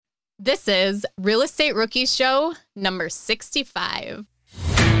This is Real Estate Rookies Show number 65.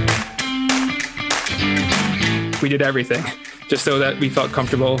 We did everything just so that we felt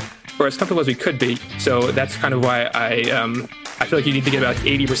comfortable, or as comfortable as we could be. So that's kind of why I feel like you need to get about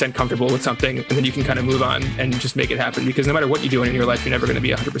 80% comfortable with something, and then you can kind of move on and just make it happen. Because no matter what you're doing in your life, you're never going to be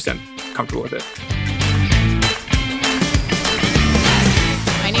 100% comfortable with it.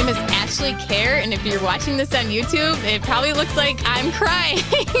 My name is Ashley Kerr, and if you're watching this on YouTube, it probably looks like I'm crying.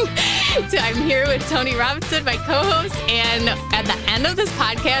 So I'm here with Tony Robinson, my co-host, and at the end of this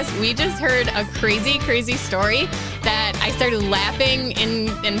podcast, we just heard a crazy, crazy story that I started laughing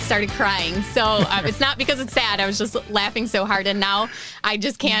and started crying. So it's not because it's sad. I was just laughing so hard, and now I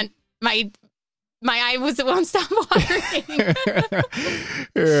just can't. My eye won't stop watering.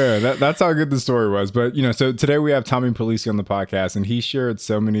 Yeah, that's how good the story was. But, so today we have Tommy Polise on the podcast, and he shared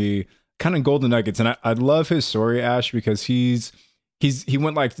so many kind of golden nuggets. And I love his story, Ash, because he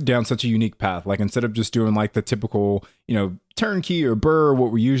went like down such a unique path. Like instead of just doing like the typical, turnkey or BRRRR,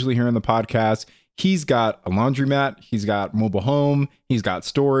 what we usually hear in the podcast, he's got a laundromat, he's got mobile home, he's got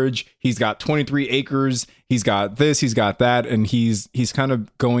storage, he's got 23 acres, he's got this, he's got that, and he's kind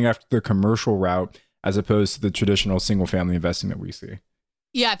of going after the commercial route as opposed to the traditional single family investing that we see.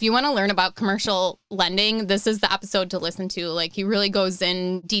 Yeah, if you want to learn about commercial lending, this is the episode to listen to. Like he really goes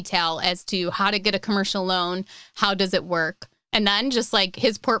in detail as to how to get a commercial loan, how does it work? And then just like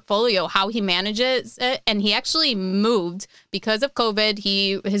his portfolio, how he manages it. And he actually moved because of COVID.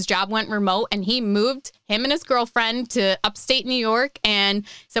 His job went remote, and he moved, him and his girlfriend, to upstate New York and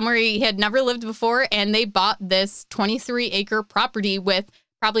somewhere he had never lived before. And they bought this 23-acre property with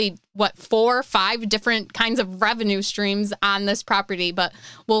probably 4 or 5 different kinds of revenue streams on this property. But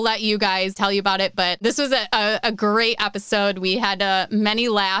we'll let you guys tell you about it. But this was a great episode. We had many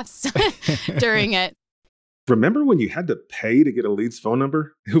laughs during it. Remember when you had to pay to get a lead's phone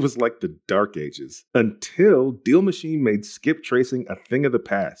number? It was like the dark ages, until Deal Machine made skip tracing a thing of the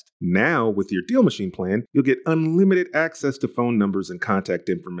past. Now, with your Deal Machine plan, you'll get unlimited access to phone numbers and contact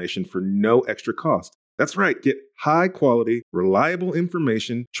information for no extra cost. That's right, get high-quality, reliable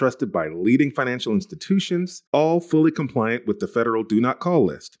information trusted by leading financial institutions, all fully compliant with the federal Do Not Call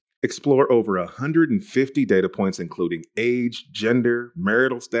list. Explore over 150 data points, including age, gender,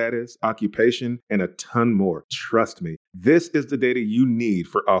 marital status, occupation, and a ton more. Trust me, this is the data you need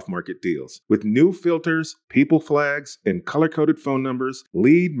for off-market deals. With new filters, people flags, and color-coded phone numbers,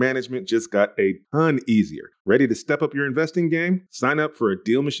 lead management just got a ton easier. Ready to step up your investing game? Sign up for a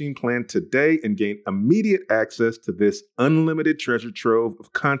Deal Machine plan today and gain immediate access to this unlimited treasure trove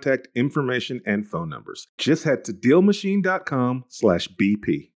of contact information and phone numbers. Just head to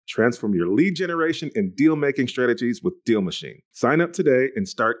dealmachine.com/BP. Transform your lead generation and deal-making strategies with Deal Machine. Sign up today and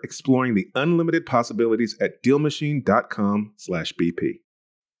start exploring the unlimited possibilities at dealmachine.com/BP.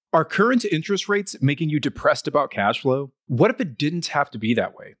 Are current interest rates making you depressed about cash flow? What if it didn't have to be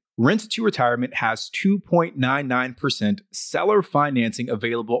that way? Rent to Retirement has 2.99% seller financing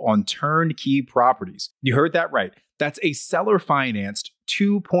available on turnkey properties. You heard that right. That's a seller-financed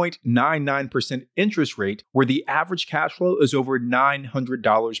 2.99% interest rate where the average cash flow is over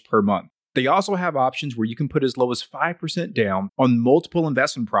 $900 per month. They also have options where you can put as low as 5% down on multiple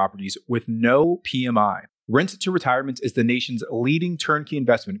investment properties with no PMI. Rent to Retirement is the nation's leading turnkey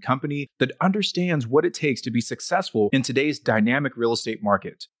investment company that understands what it takes to be successful in today's dynamic real estate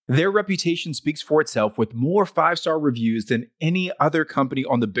market. Their reputation speaks for itself with more 5-star reviews than any other company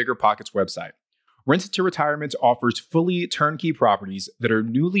on the BiggerPockets website. Rent to Retirement offers fully turnkey properties that are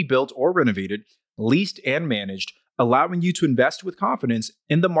newly built or renovated, leased and managed, allowing you to invest with confidence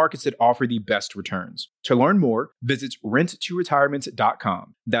in the markets that offer the best returns. To learn more, visit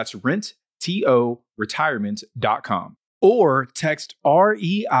renttoretirement.com. That's renttoretirement.com. Or text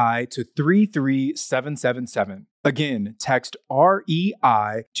REI to 33777. Again, text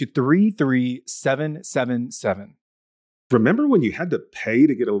REI to 33777. Remember when you had to pay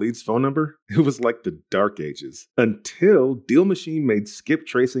to get a lead's phone number? It was like the dark ages, until Deal Machine made skip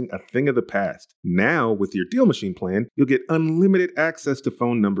tracing a thing of the past. Now, with your Deal Machine plan, you'll get unlimited access to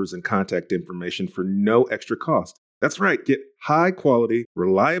phone numbers and contact information for no extra cost. That's right, get high-quality,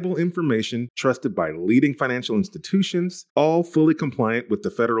 reliable information trusted by leading financial institutions, all fully compliant with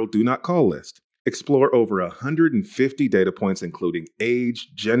the federal Do Not Call list. Explore over 150 data points, including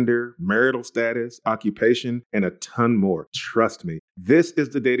age, gender, marital status, occupation, and a ton more. Trust me, this is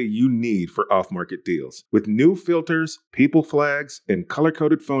the data you need for off-market deals. With new filters, people flags, and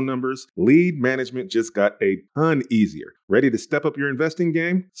color-coded phone numbers, lead management just got a ton easier. Ready to step up your investing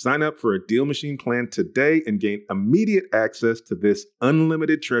game? Sign up for a Deal Machine plan today and gain immediate access to this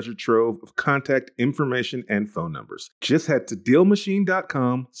unlimited treasure trove of contact information and phone numbers. Just head to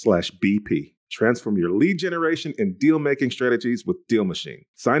dealmachine.com/BP. Transform your lead generation and deal-making strategies with Deal Machine.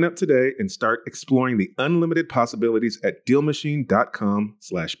 Sign up today and start exploring the unlimited possibilities at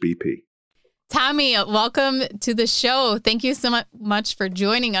dealmachine.com/BP. Tommy, welcome to the show. Thank you so much for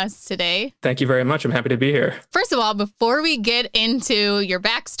joining us today. Thank you very much. I'm happy to be here. First of all, before we get into your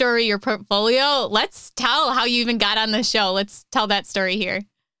backstory, your portfolio, let's tell how you even got on the show. Let's tell that story here.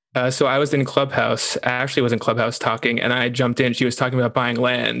 So I was in Clubhouse. Ashley was in Clubhouse talking, and I jumped in. She was talking about buying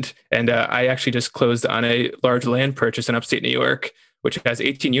land. And I actually just closed on a large land purchase in upstate New York, which has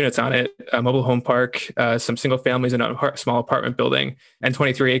 18 units on it, a mobile home park, some single families in a small apartment building, and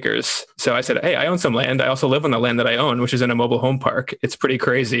 23 acres. So I said, hey, I own some land. I also live on the land that I own, which is in a mobile home park. It's pretty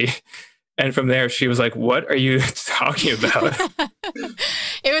crazy. And from there, she was like, what are you talking about?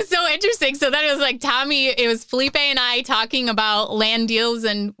 It was so interesting. So then it was like Tommy, it was Felipe and I talking about land deals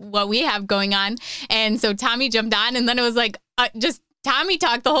and what we have going on. And so Tommy jumped on, and then it was like just Tommy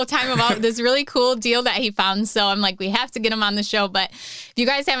talked the whole time about this really cool deal that he found. So I'm like, we have to get him on the show. But if you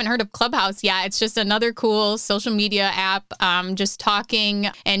guys haven't heard of Clubhouse, yeah, it's just another cool social media app, just talking.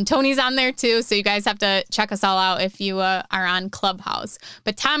 And Tony's on there too. So you guys have to check us all out if you are on Clubhouse.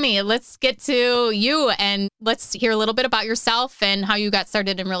 But Tommy, let's get to you and let's hear a little bit about yourself and how you got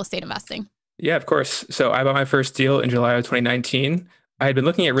started in real estate investing. Yeah, of course. So I bought my first deal in July of 2019. I had been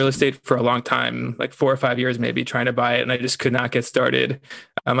looking at real estate for a long time, like 4 or 5 years, maybe trying to buy it. And I just could not get started.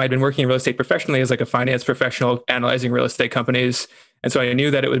 I'd been working in real estate professionally as like a finance professional, analyzing real estate companies. And so I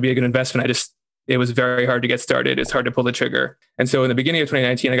knew that it would be a good investment. It was very hard to get started. It's hard to pull the trigger. And so in the beginning of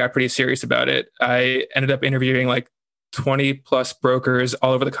 2019, I got pretty serious about it. I ended up interviewing like 20 plus brokers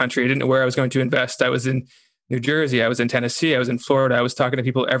all over the country. I didn't know where I was going to invest. I was in New Jersey. I was in Tennessee. I was in Florida. I was talking to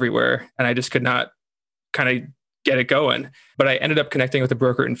people everywhere. And I just could not kind of get it going. But I ended up connecting with a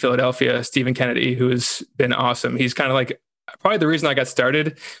broker in Philadelphia, Stephen Kennedy, who has been awesome. He's kind of like probably the reason I got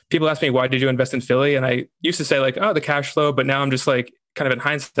started. People ask me, why did you invest in Philly? And I used to say like, oh, the cash flow. But now I'm just like, kind of in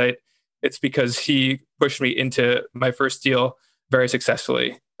hindsight, it's because he pushed me into my first deal very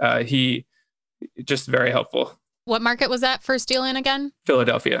successfully. He just very helpful. What market was that first deal in again?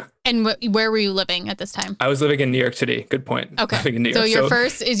 Philadelphia. And where were you living at this time? I was living in New York City. Good point. Okay. Living in New York.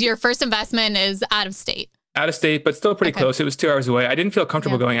 So your first investment is out of state. Out of state, but still pretty close. It was 2 hours away. I didn't feel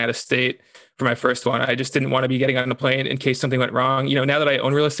comfortable going out of state for my first one. I just didn't want to be getting on a plane in case something went wrong. You know, now that I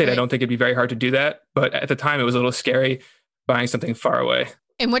own real estate, I don't think it'd be very hard to do that. But at the time, it was a little scary buying something far away.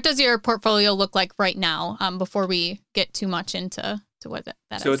 And what does your portfolio look like right now before we get too much into what that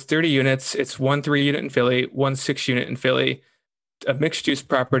is? So it's 30 units. It's 1 3-unit in Philly, 1 6-unit in Philly, a mixed-use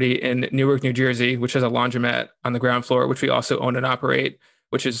property in Newark, New Jersey, which has a laundromat on the ground floor, which we also own and operate,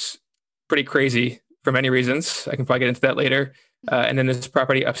 which is pretty crazy for many reasons. I can probably get into that later. And then this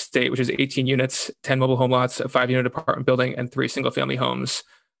property upstate, which is 18 units, 10 mobile home lots, a 5-unit apartment building, and 3 single-family homes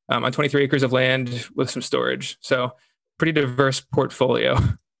on 23 acres of land with some storage. So pretty diverse portfolio.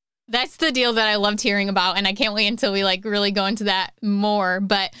 That's the deal that I loved hearing about. And I can't wait until we like really go into that more.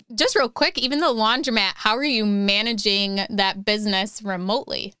 But just real quick, even the laundromat, how are you managing that business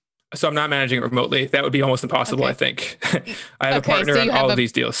remotely? So I'm not managing it remotely. That would be almost impossible, I think. I have a partner on all of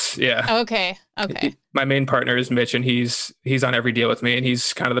these deals. Yeah. Okay. My main partner is Mitch, and he's on every deal with me. And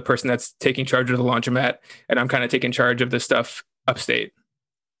he's kind of the person that's taking charge of the laundromat. And I'm kind of taking charge of the stuff upstate.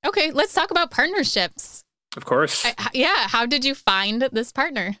 Okay. Let's talk about partnerships. Of course. How did you find this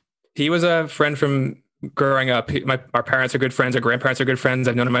partner? He was a friend from growing up. Our parents are good friends. Our grandparents are good friends.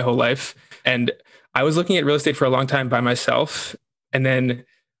 I've known him my whole life. And I was looking at real estate for a long time by myself. And then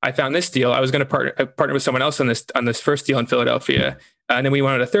I found this deal. I was going to partner with someone else on this first deal in Philadelphia. And then we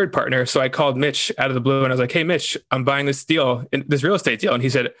wanted a third partner. So I called Mitch out of the blue and I was like, hey, Mitch, I'm buying this deal, this real estate deal. And he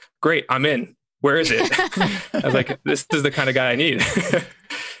said, great, I'm in. Where is it? I was like, this is the kind of guy I need.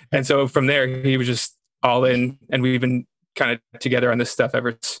 And so from there, he was just all in. And we've been kind of together on this stuff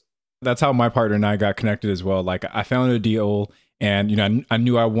ever since. That's how my partner and I got connected as well. Like I found a deal and, I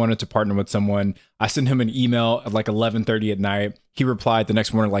knew I wanted to partner with someone. I sent him an email at like 11:30 at night. He replied the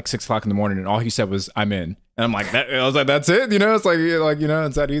next morning, like 6 o'clock in the morning. And all he said was, I'm in. And I'm like, I was like, that's it. It's like,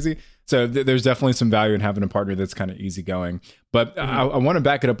 it's that easy. So there's definitely some value in having a partner that's kind of easygoing. But I want to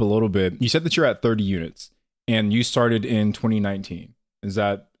back it up a little bit. You said that you're at 30 units and you started in 2019. Is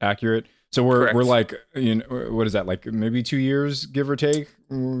that accurate? So we're Correct. like, what is that, like maybe 2 years, give or take,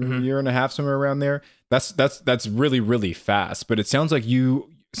 year and a half, somewhere around there. That's really, really fast. But it sounds like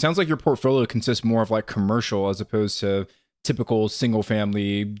your portfolio consists more of like commercial as opposed to typical single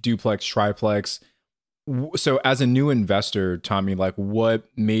family, duplex, triplex. So as a new investor, Tommy, like what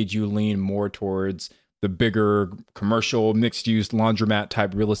made you lean more towards the bigger commercial, mixed use, laundromat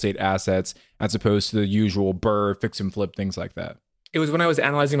type real estate assets as opposed to the usual burr, fix and flip, things like that? It was when I was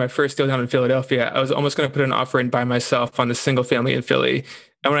analyzing my first deal down in Philadelphia. I was almost going to put an offer in by myself on the single family in Philly.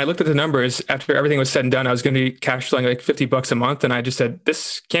 And when I looked at the numbers, after everything was said and done, I was going to be cash flowing like $50 a month. And I just said,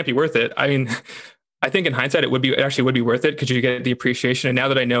 this can't be worth it. I mean, I think in hindsight, it actually would be worth it because you get the appreciation. And now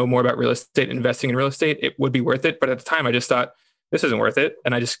that I know more about real estate, investing in real estate, it would be worth it. But at the time, I just thought, this isn't worth it.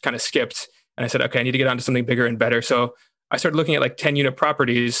 And I just kind of skipped. And I said, okay, I need to get onto something bigger and better. So I started looking at like 10 unit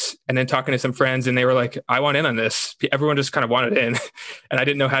properties and then talking to some friends, and they were like, I want in on this. Everyone just kind of wanted in. And I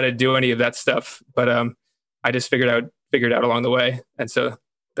didn't know how to do any of that stuff. But I just figured out along the way. And so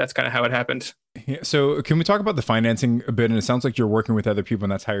that's kind of how it happened. Yeah, so can we talk about the financing a bit? And it sounds like you're working with other people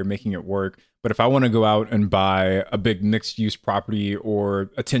and that's how you're making it work. But if I want to go out and buy a big mixed use property or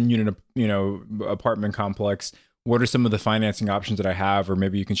a 10 unit, apartment complex, what are some of the financing options that I have? Or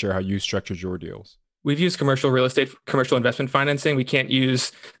maybe you can share how you structured your deals. We've used commercial real estate, commercial investment financing. We can't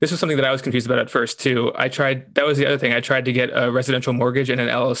use, this was something that I was confused about at first too. That was the other thing. I tried to get a residential mortgage and an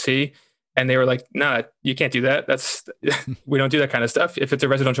LLC, and they were like, nah, you can't do that. We don't do that kind of stuff. If it's a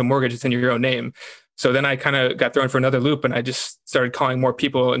residential mortgage, it's in your own name. So then I kind of got thrown for another loop, and I just started calling more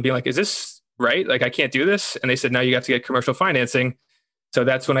people and being like, is this right? Like, I can't do this. And they said, no, you have to get commercial financing. So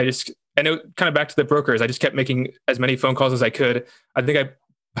that's when and it kind of back to the brokers. I just kept making as many phone calls as I could. I think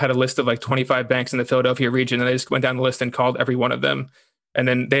I had a list of like 25 banks in the Philadelphia region, and I just went down the list and called every one of them. And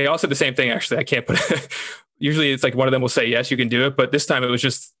then they all said the same thing. Actually, I can't put usually it's like one of them will say, yes, you can do it. But this time it was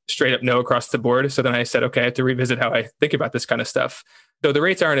just straight up no across the board. So then I said, okay, I have to revisit how I think about this kind of stuff. Though the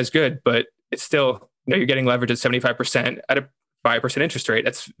rates aren't as good, but it's still, you're getting leverage at 75% at a 5% interest rate.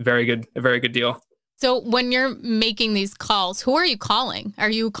 That's a very good deal. So when you're making these calls, who are you calling?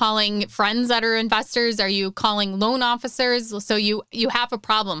 Are you calling friends that are investors? Are you calling loan officers? So you have a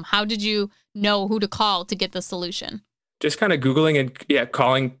problem. How did you know who to call to get the solution? Just kind of Googling and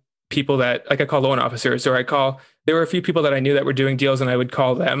calling people that, like I call loan officers, or there were a few people that I knew that were doing deals and I would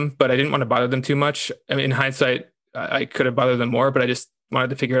call them, but I didn't want to bother them too much. I mean, in hindsight, I could have bothered them more, but I just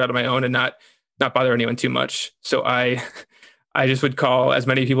wanted to figure it out on my own and not bother anyone too much. So I just would call as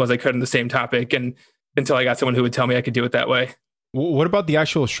many people as I could on the same topic, and until I got someone who would tell me I could do it that way. What about the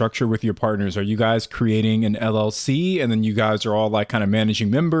actual structure with your partners? Are you guys creating an LLC and then you guys are all like kind of managing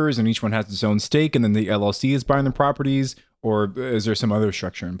members and each one has its own stake and then the LLC is buying the properties? Or is there some other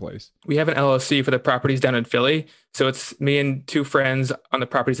structure in place? We have an LLC for the properties down in Philly. So it's me and two friends on the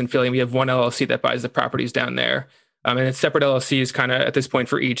properties in Philly. And we have one LLC that buys the properties down there. And it's separate LLCs kind of at this point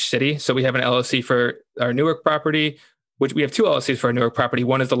for each city. So we have an LLC for our Newark property, which we have two LLCs for our Newark property.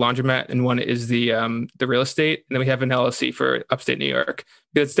 One is the laundromat and one is the real estate. And then we have an LLC for upstate New York.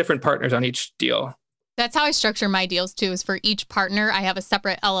 It's different partners on each deal. That's how I structure my deals too, is for each partner, I have a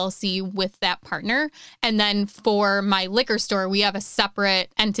separate LLC with that partner. And then for my liquor store, we have a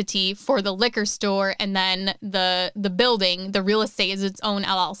separate entity for the liquor store. And then the building, the real estate is its own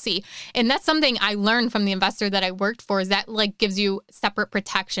LLC. And that's something I learned from the investor that I worked for, is that like gives you separate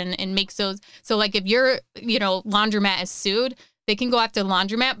protection and makes those. So like if your, laundromat is sued, they can go after the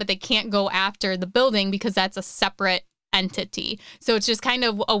laundromat, but they can't go after the building because that's a separate entity. So it's just kind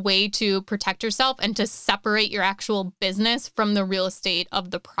of a way to protect yourself and to separate your actual business from the real estate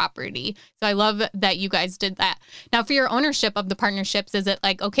of the property. So I love that you guys did that. Now for your ownership of the partnerships, is it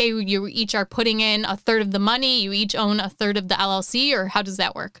like, okay, you each are putting in a third of the money, you each own a third of the LLC, or how does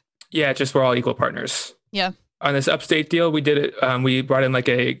that work? Yeah, just we're all equal partners. Yeah. On this upstate deal, we did it. We brought in like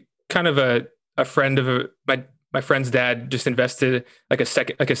a kind of a friend of my friend's dad just invested like a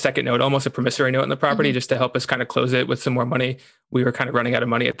second note, almost a promissory note in the property, just to help us kind of close it with some more money. We were kind of running out of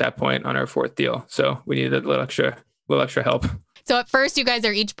money at that point on our fourth deal. So we needed a little extra help. So at first you guys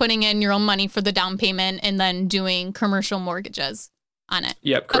are each putting in your own money for the down payment and then doing commercial mortgages on it.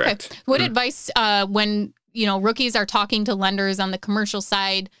 Yep, correct. Okay. What advice when, rookies are talking to lenders on the commercial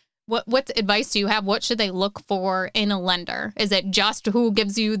side, what advice do you have? What should they look for in a lender? Is it just who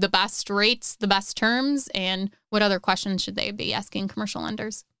gives you the best rates, the best terms? And what other questions should they be asking commercial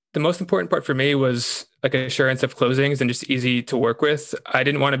lenders? The most important part for me was like assurance of closings and just easy to work with. I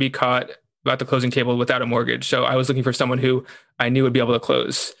didn't want to be caught at the closing table without a mortgage. So I was looking for someone who I knew would be able to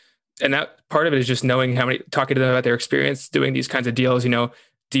close. And that part of it is just knowing talking to them about their experience doing these kinds of deals.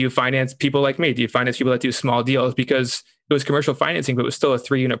 Do you finance people like me? Do you finance people that do small deals? Because it was commercial financing, but it was still a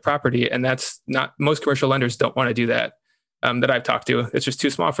 3-unit property. And that's not, most commercial lenders don't want to do that. That I've talked to. It's just too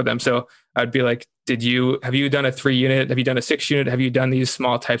small for them. So I'd be like, have you done a 3-unit? Have you done a 6-unit? Have you done these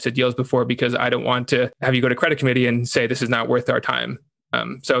small types of deals before? Because I don't want to have you go to credit committee and say, this is not worth our time.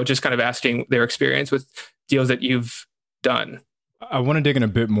 So just kind of asking their experience with deals that you've done. I want to dig in a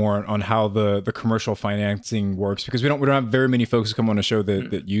bit more on how the commercial financing works, because we don't have very many folks who come on the show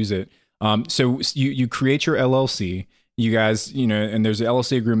that use it. So you create your LLC, you guys, and there's an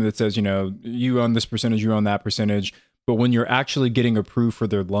LLC agreement that says, you own this percentage, you own that percentage. But when you're actually getting approved for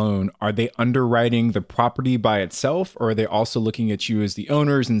their loan, are they underwriting the property by itself, or are they also looking at you as the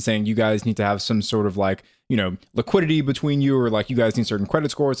owners and saying you guys need to have some sort of liquidity between you, or you guys need certain credit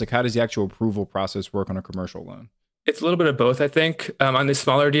scores? How does the actual approval process work on a commercial loan? It's a little bit of both, I think. On these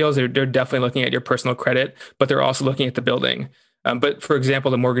smaller deals, they're definitely looking at your personal credit, but they're also looking at the building. But for example,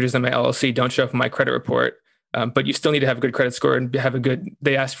 the mortgages on my LLC don't show up in my credit report. But you still need to have a good credit score and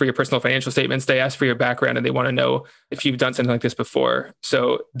they ask for your personal financial statements, they ask for your background, and they want to know if you've done something like this before.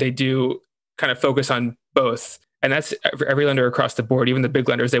 So they do kind of focus on both. And that's for every lender across the board. Even the big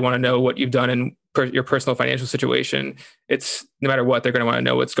lenders, they want to know what you've done in your personal financial situation. It's no matter what, they're going to want to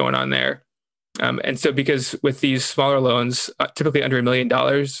know what's going on there. And so because with these smaller loans, typically under $1 million,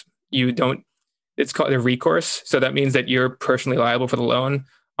 it's called a recourse. So that means that you're personally liable for the loan.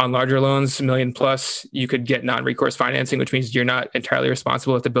 On larger loans, $1 million plus, you could get non-recourse financing, which means you're not entirely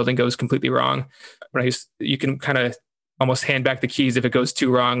responsible if the building goes completely wrong. You can kind of almost hand back the keys if it goes too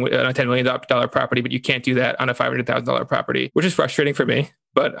wrong on a $10 million property, but you can't do that on a $500,000 property, which is frustrating for me,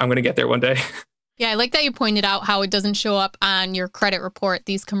 but I'm going to get there one day. Yeah, I like that you pointed out how it doesn't show up on your credit report,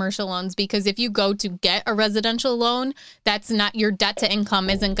 these commercial loans, because if you go to get a residential loan, that's not, your debt to income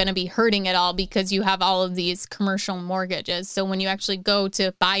isn't going to be hurting at all because you have all of these commercial mortgages. So when you actually go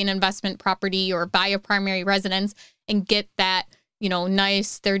to buy an investment property or buy a primary residence and get that,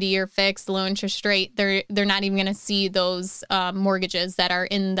 nice 30-year fixed low interest rate, they're not even going to see those mortgages that are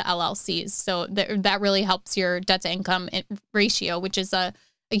in the LLCs. So that really helps your debt to income ratio, which is a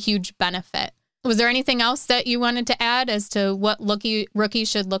huge benefit. Was there anything else that you wanted to add as to what rookies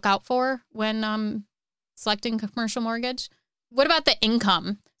should look out for when selecting a commercial mortgage? What about the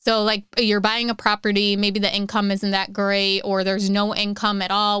income? So you're buying a property, maybe the income isn't that great or there's no income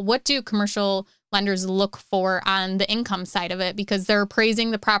at all. What do commercial lenders look for on the income side of it? Because they're appraising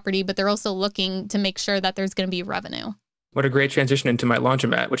the property, but they're also looking to make sure that there's going to be revenue. What a great transition into my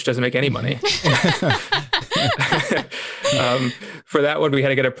laundromat, which doesn't make any money. For that one, we had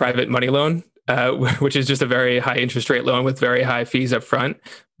to get a private money loan. Which is just a very high interest rate loan with very high fees up front.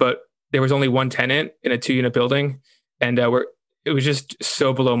 But there was only one tenant in a 2-unit building. And it was just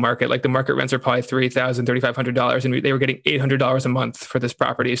so below market. The market rents are probably $3,000, $3,500. And they were getting $800 a month for this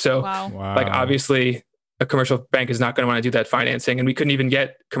property. So wow. Obviously a commercial bank is not going to want to do that financing. And we couldn't even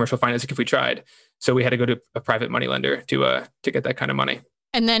get commercial financing if we tried. So we had to go to a private money lender to get that kind of money.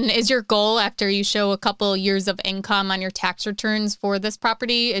 And then is your goal after you show a couple years of income on your tax returns for this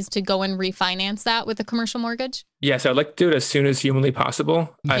property is to go and refinance that with a commercial mortgage? Yeah, so I'd like to do it as soon as humanly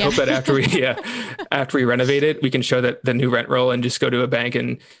possible. I hope that after we renovate it, we can show that the new rent roll and just go to a bank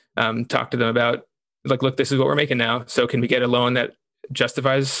and talk to them about look, this is what we're making now. So can we get a loan that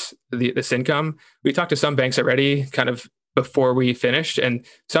justifies this income? We talked to some banks already kind of before we finished, and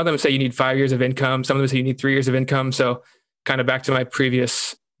some of them say you need 5 years of income. Some of them say you need 3 years of income. So kind of back to my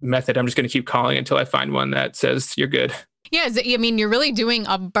previous method, I'm just going to keep calling until I find one that says you're good. Yeah, I mean, you're really doing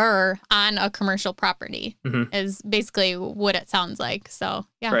a BRRRR on a commercial property is basically what it sounds like. So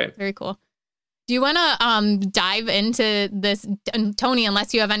yeah, right. Very cool. Do you want to dive into this, Tony,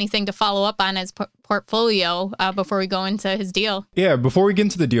 unless you have anything to follow up on his portfolio before we go into his deal? Yeah, before we get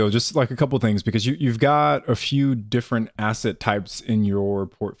into the deal, just a couple things, because you've got a few different asset types in your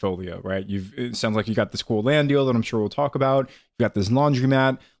portfolio, right? It sounds like you got this cool land deal that I'm sure we'll talk about. You've got this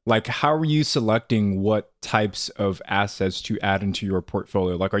laundromat. How are you selecting what types of assets to add into your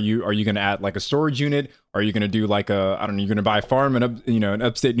portfolio? Are you going to add a storage unit? Are you going to do you're going to buy a farm in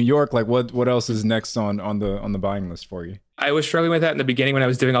upstate New York? What else is next on the buying list for you? I was struggling with that in the beginning when I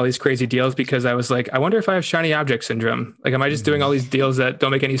was doing all these crazy deals, because I was I wonder if I have shiny object syndrome. Am I just doing all these deals that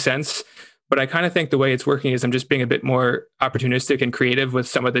don't make any sense? But I kind of think the way it's working is I'm just being a bit more opportunistic and creative with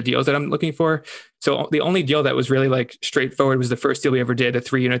some of the deals that I'm looking for. So the only deal that was really straightforward was the first deal we ever did, a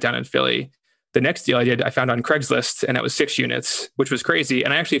 3-unit down in Philly. The next deal I found on Craigslist, and that was 6 units, which was crazy.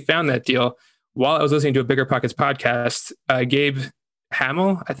 And I actually found that deal while I was listening to a Bigger Pockets podcast. Gabe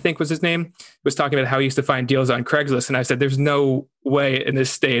Hamill, I think was his name, was talking about how he used to find deals on Craigslist. And I said, there's no way in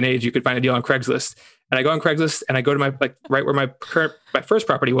this day and age you could find a deal on Craigslist. And I go on Craigslist and I go to my right where my first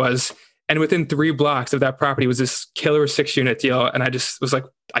property was. And within 3 blocks of that property was this killer 6-unit deal. And I just was like,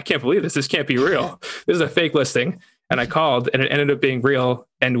 I can't believe this. This can't be real. This is a fake listing. And I called and it ended up being real.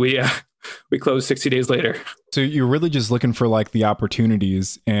 And we closed 60 days later. So you're really just looking for like the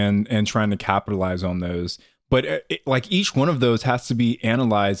opportunities and trying to capitalize on those. But like each one of those has to be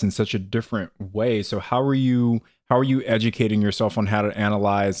analyzed in such a different way. So how are you educating yourself on how to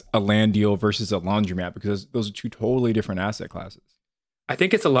analyze a land deal versus a laundromat? Because those are two totally different asset classes. I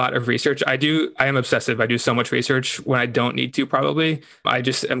think it's a lot of research. I am obsessive. I do so much research when I don't need to, probably. I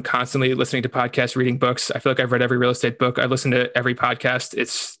just am constantly listening to podcasts, reading books. I feel like I've read every real estate book. I listen to every podcast.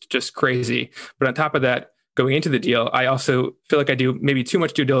 It's just crazy. But on top of that, going into the deal, I also feel like I do maybe too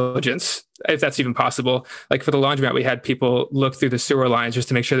much due diligence, if that's even possible. Like for the laundromat, we had people look through the sewer lines just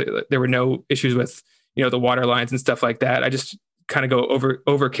to make sure that there were no issues with, the water lines and stuff like that. I just kind of go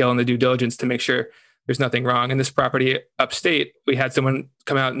overkill on the due diligence to make sure there's nothing wrong. In this property upstate, we had someone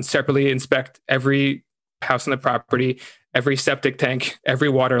come out and separately inspect every house on the property, every septic tank, every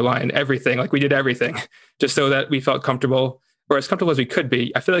water line, everything. Like we did everything just so that we felt comfortable, or as comfortable as we could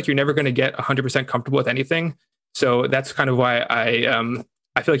be. I feel like you're never going to get 100% comfortable with anything. So that's kind of why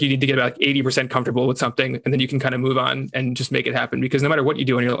I feel like you need to get about 80% comfortable with something, and then you can kind of move on and just make it happen. Because no matter what you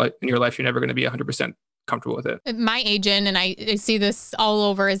do in your life, you're never going to be 100% comfortable with it. My agent, and I see this all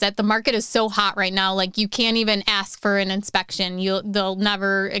over, is that the market is so hot right now. Like you can't even ask for an inspection. They'll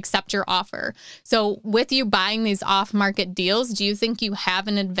never accept your offer. So with you buying these off-market deals, do you think you have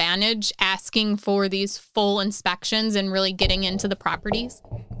an advantage asking for these full inspections and really getting into the properties?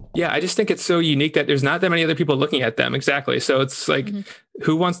 Yeah, I just think it's so unique that there's not that many other people looking at them. Exactly. So it's like,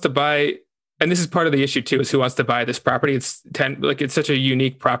 who wants to buy? And this is part of the issue too, is who wants to buy this property? It's such a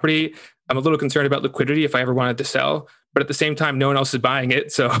unique property. I'm a little concerned about liquidity if I ever wanted to sell, but at the same time, no one else is buying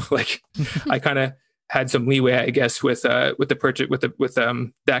it. So like, I kind of had some leeway, I guess, with the purchase, with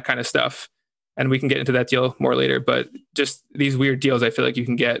that kind of stuff. And we can get into that deal more later. But just these weird deals, I feel like you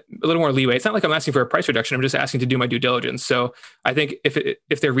can get a little more leeway. It's not like I'm asking for a price reduction. I'm just asking to do my due diligence. So I think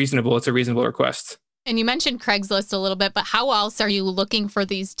if they're reasonable, it's a reasonable request. And you mentioned Craigslist a little bit, but how else are you looking for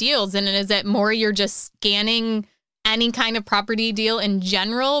these deals? And is it more you're just scanning any kind of property deal in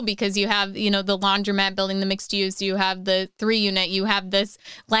general? Because you have, the laundromat building, the mixed use, you have the 3-unit, you have this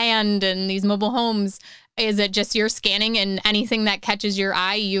land and these mobile homes. Is it just you're scanning, and anything that catches your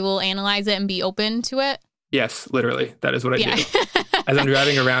eye, you will analyze it and be open to it? Yes, literally. That is what I do. As I'm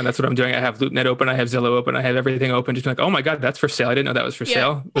driving around, that's what I'm doing. I have LoopNet open. I have Zillow open. I have everything open. Just like, oh my God, that's for sale. I didn't know that was for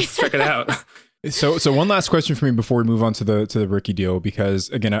sale. Let's check it out. So one last question for me before we move on to the Ricky deal, because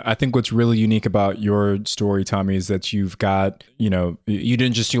again, I think what's really unique about your story, Tommy, is that you've got, you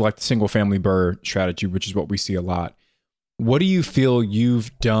didn't just do like the single family BRRRR strategy, which is what we see a lot. What do you feel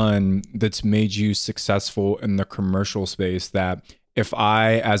you've done that's made you successful in the commercial space, that if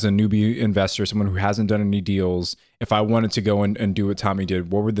I, as a newbie investor, someone who hasn't done any deals, if I wanted to go and do what Tommy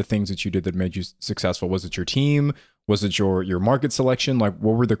did, what were the things that you did that made you successful? Was it your team? Was it your market selection? Like,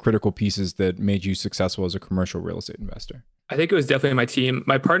 what were the critical pieces that made you successful as a commercial real estate investor? I think it was definitely my team.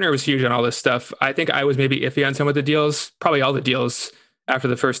 My partner was huge on all this stuff. I think I was maybe iffy on some of the deals, probably all the deals after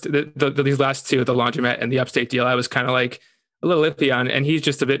the first, these last two, the laundromat and the upstate deal. I was kind of like a little iffy on, and he's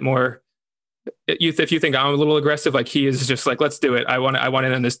just a bit more, if you think I'm a little aggressive, like he is just like, let's do it. I want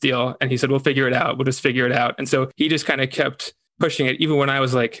in on this deal. And he said, we'll figure it out. We'll just figure it out. And so he just kind of kept pushing it. Even when I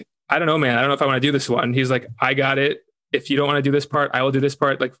was like, I don't know, man, I don't know if I want to do this one. He's like, I got it. If you don't want to do this part, I will do this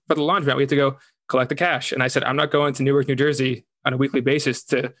part. Like for the laundromat, we have to go collect the cash. And I said, I'm not going to Newark, New Jersey on a weekly basis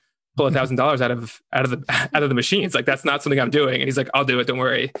to pull $1,000 out of the machines. Like that's not something I'm doing. And he's like, I'll do it. Don't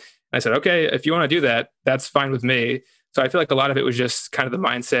worry. And I said, okay, if you want to do that, that's fine with me. So I feel like a lot of it was just kind of the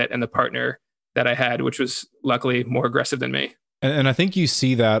mindset and the partner that I had, which was luckily more aggressive than me. And I think you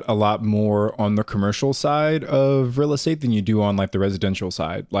see that a lot more on the commercial side of real estate than you do on like the residential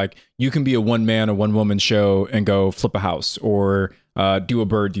side. Like you can be a one woman show and go flip a house or do a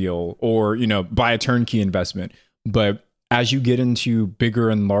BRRRR deal or, buy a turnkey investment. But as you get into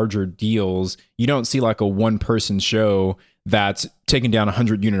bigger and larger deals, you don't see like a one person show that's taking down a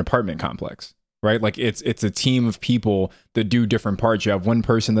 100-unit apartment complex. Right? Like it's a team of people that do different parts. You have one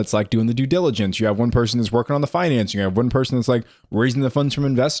person that's like doing the due diligence. You have one person that's working on the financing. You have one person that's like raising the funds from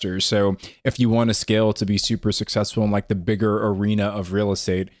investors. So if you want to scale to be super successful in like the bigger arena of real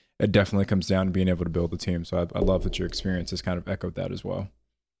estate, it definitely comes down to being able to build a team. So I love that your experience has kind of echoed that as well.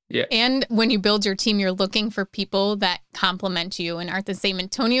 Yeah. And when you build your team, you're looking for people that complement you and aren't the same.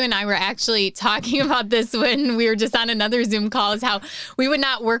 Antonio and I were actually talking about this when we were just on another Zoom call, is how we would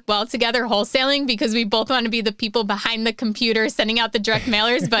not work well together wholesaling because we both want to be the people behind the computer sending out the direct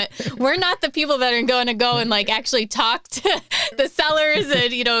mailers, but we're not the people that are going to go and like actually talk to the sellers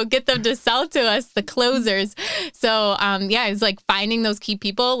and, you know, get them to sell to us, the closers. So yeah, it's like finding those key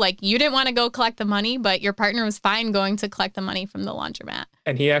people. Like you didn't want to go collect the money, but your partner was fine going to collect the money from the laundromat.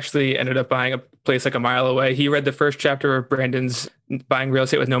 And he actually ended up buying a place like a mile away. He read the first chapter of Brandon's Buying Real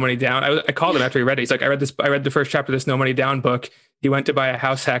Estate with No Money Down. I called him after he read it. He's like, I read the first chapter of this No Money Down book. He went to buy a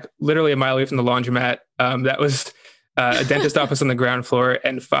house hack literally a mile away from the laundromat. That was a dentist office on the ground floor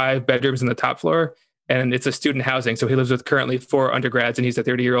and 5 bedrooms on the top floor. And it's a student housing. So he lives with currently 4 undergrads and he's a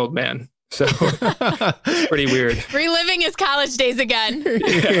 30-year-old man. So it's pretty weird. Reliving his college days again.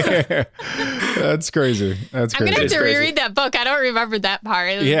 Yeah. That's crazy. That's I'm crazy. going to have to crazy. reread that book. I don't remember that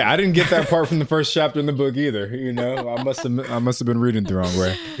part. Yeah, I didn't get that part from the first chapter in the book either. You know, I must have been reading the wrong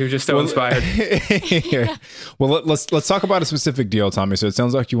way. He was just so inspired. Yeah. Well, let's talk about a specific deal, Tommy. So it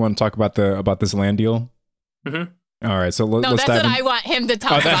sounds like you want to talk about this land deal. Mm-hmm. All right, so No, let's that's dive what in. I want him to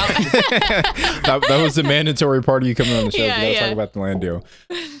talk about. that was the mandatory part of you coming on the show. Yeah, We gotta yeah. talk about the land deal.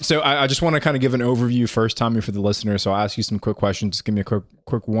 So I just want to kind of give an overview first, Tommy, for the listener. So I'll ask you some quick questions. Just give me a quick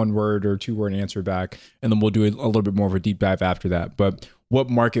 1-word or 2-word answer back, and then we'll do a little bit more of a deep dive after that. But what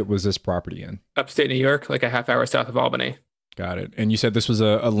market was this property in? Upstate New York, like a half hour south of Albany. Got it. And you said this was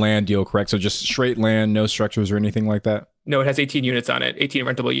a land deal, correct? So just straight land, no structures or anything like that? No, it has 18 units on it, 18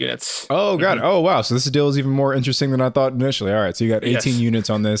 rentable units. Oh, got it. Oh, wow. So this deal is even more interesting than I thought initially. All right. So you got 18 Yes. units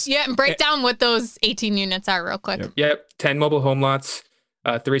on this. Yeah, and break down what those 18 units are real quick. Yep. Yep, 10 mobile home lots,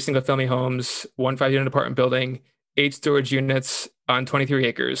 3 single-family homes, 1 5-unit apartment building, 8 storage units on 23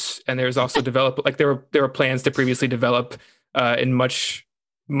 acres. And there's also there were plans to previously develop in much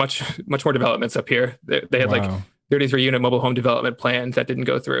more developments up here. They had like Wow. 33-unit mobile home development plans that didn't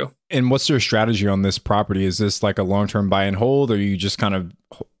go through. And what's their strategy on this property? Is this like a long-term buy and hold, or you just kind of,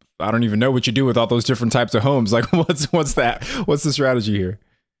 I don't even know what you do with all those different types of homes. Like what's that? What's the strategy here?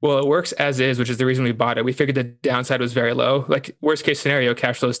 Well, it works as is, which is the reason we bought it. We figured the downside was very low. Like worst case scenario,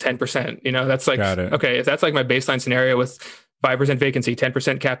 cash flow is 10%. You know, that's like, Got it. okay, if that's like my baseline scenario with 5% vacancy,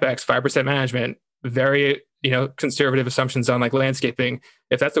 10% CapEx, 5% management, very, conservative assumptions on like landscaping.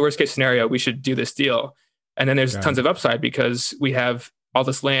 If that's the worst case scenario, we should do this deal. And then there's tons of upside because we have all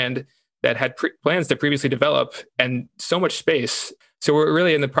this land that had plans to previously develop and so much space. So we're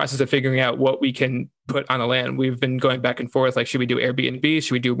really in the process of figuring out what we can put on the land. We've been going back and forth. Like, should we do Airbnb?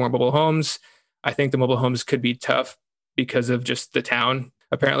 Should we do more mobile homes? I think the mobile homes could be tough because of just the town.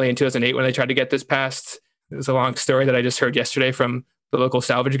 Apparently in 2008, when they tried to get this passed, it was a long story that I just heard yesterday from the local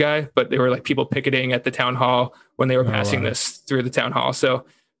salvage guy, but there were like people picketing at the town hall when they were passing this through the town hall. So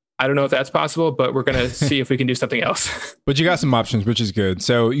I don't know if that's possible, but we're going to see if we can do something else. But you got some options, which is good.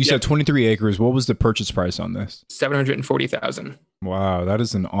 So you said 23 acres. What was the purchase price on this? $740,000. Wow, that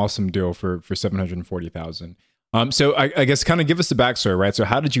is an awesome deal for $740,000. So I guess kind of give us the backstory, right? So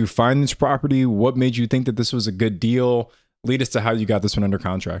how did you find this property? What made you think that this was a good deal? Lead us to how you got this one under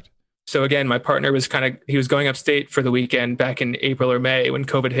contract. So again, my partner was he was going upstate for the weekend back in April or May when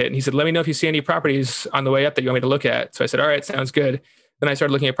COVID hit. And he said, let me know if you see any properties on the way up that you want me to look at. So I said, all right, sounds good. Then I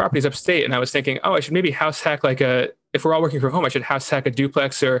started looking at properties upstate and I was thinking, I should maybe house hack if we're all working from home, I should house hack a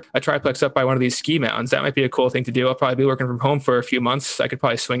duplex or a triplex up by one of these ski mountains. That might be a cool thing to do. I'll probably be working from home for a few months. I could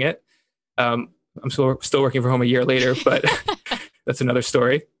probably swing it. I'm still working from home a year later, but that's another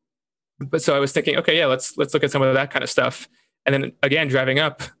story. But so I was thinking, okay, yeah, let's look at some of that kind of stuff. And then again, driving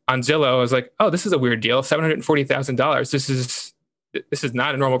up on Zillow, I was like, oh, this is a weird deal. $740,000. This is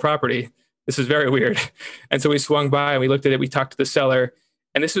not a normal property. This is very weird. And so we swung by and we looked at it. We talked to the seller.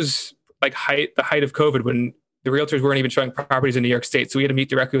 And this was like the height of COVID when the realtors weren't even showing properties in New York State. So we had to meet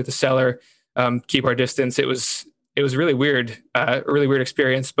directly with the seller, keep our distance. It was really weird, a really weird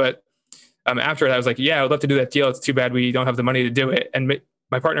experience. But after it, I was like, yeah, I would love to do that deal. It's too bad we don't have the money to do it. And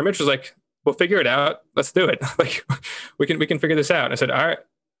my partner, Mitch, was like, we'll figure it out. Let's do it. Like we can figure this out. And I said, all right,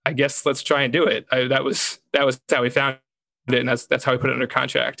 I guess let's try and do it. That was how we found it. And that's how we put it under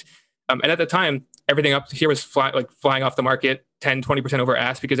contract. And at the time, everything up here was flying off the market, 10, 20% over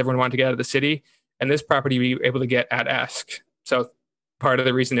ask because everyone wanted to get out of the city. And this property we were able to get at ask. So part of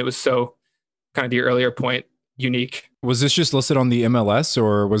the reason it was so, kind of the earlier point, unique. Was this just listed on the MLS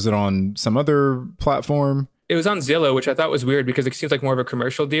or was it on some other platform? It was on Zillow, which I thought was weird because it seems like more of a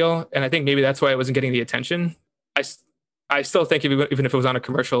commercial deal. And I think maybe that's why it wasn't getting the attention. I still think even if it was on a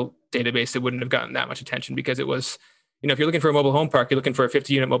commercial database, it wouldn't have gotten that much attention because it was, if you're looking for a mobile home park, you're looking for a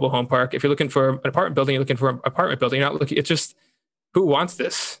 50-unit mobile home park. If you're looking for an apartment building, you're looking for an apartment building. You're not looking, it's just who wants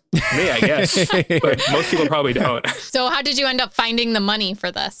this? Me, I guess. But most people probably don't. So how did you end up finding the money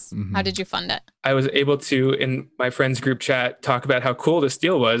for this? Mm-hmm. How did you fund it? I was able to, in my friend's group chat, talk about how cool this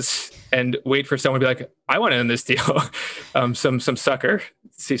deal was and wait for someone to be like, I want in this deal. Some sucker.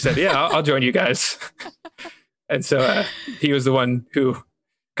 He said, yeah, I'll join you guys. And so he was the one who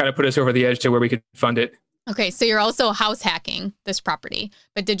kind of put us over the edge to where we could fund it. Okay, so you're also house hacking this property,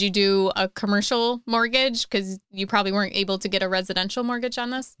 but did you do a commercial mortgage? Because you probably weren't able to get a residential mortgage on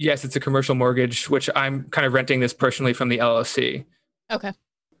this? Yes, it's a commercial mortgage, which I'm kind of renting this personally from the LLC. Okay.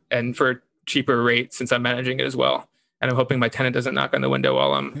 And for a cheaper rate since I'm managing it as well. And I'm hoping my tenant doesn't knock on the window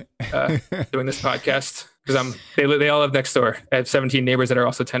while I'm doing this podcast because they all live next door. I have 17 neighbors that are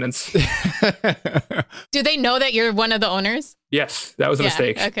also tenants. Do they know that you're one of the owners? Yes, that was a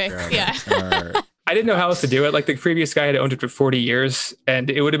mistake. Okay, yeah. All right. I didn't know how else to do it. Like the previous guy had owned it for 40 years. And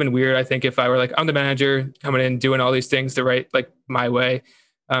it would have been weird, I think, if I were like, I'm the manager coming in, doing all these things the right, like my way.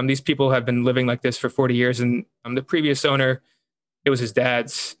 These people have been living like this for 40 years. And the previous owner, it was his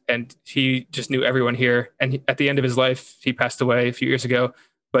dad's, and he just knew everyone here. And at the end of his life, he passed away a few years ago.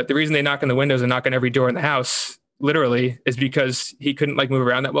 But the reason they knock on the windows and knock on every door in the house, literally, is because he couldn't like move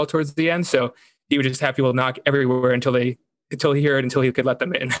around that well towards the end. So he would just have people knock everywhere until he could let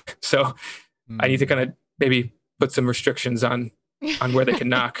them in. So I need to kind of maybe put some restrictions on where they can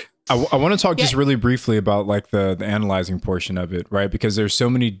knock. I want to talk just really briefly about like the analyzing portion of it, right? Because there's so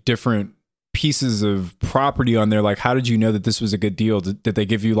many different pieces of property on there. Like, how did you know that this was a good deal? Did they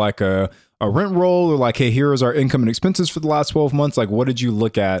give you like a rent roll or like, hey, here is our income and expenses for the last 12 months? Like, what did you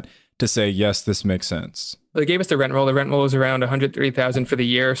look at to say, yes, this makes sense? They gave us the rent roll. The rent roll was around $130,000 for the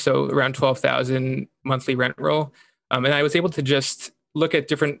year. So around $12,000 monthly rent roll. And I was able to just look at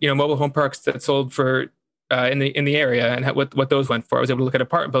different, mobile home parks that sold for in the area and what those went for. I was able to look at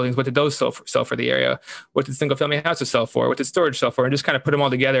apartment buildings. What did those sell for the area? What did single family houses sell for? What did storage sell for? And just kind of put them all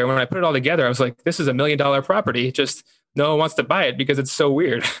together. And when I put it all together, I was like, this is $1 million property. Just no one wants to buy it because it's so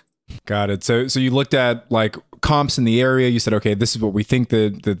weird. Got it. So you looked at like comps in the area. You said, okay, this is what we think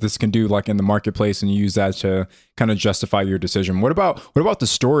that this can do like in the marketplace, and you use that to kind of justify your decision. What about the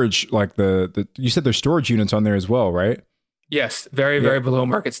storage? Like you said there's storage units on there as well, right? Yes, very below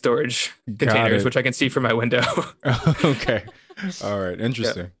market storage containers, which I can see from my window. Okay. All right.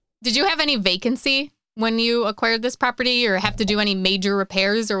 Interesting. Yep. Did you have any vacancy when you acquired this property, or have to do any major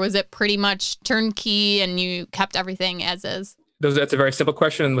repairs, or was it pretty much turnkey and you kept everything as is? That's a very simple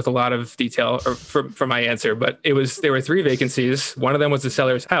question with a lot of detail for my answer, but there were 3 vacancies. One of them was the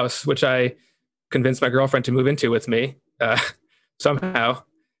seller's house, which I convinced my girlfriend to move into with me somehow.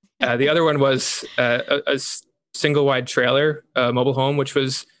 The other one was a single wide trailer, mobile home, which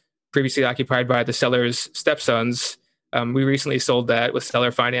was previously occupied by the seller's stepsons. We recently sold that with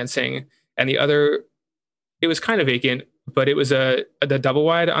seller financing. And the other, it was kind of vacant, but it was the double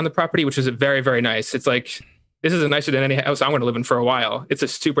wide on the property, which is very, very nice. It's like, this is nicer than any house I'm going to live in for a while. It's a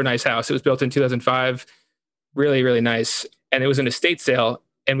super nice house. It was built in 2005. Really, really nice. And it was an estate sale.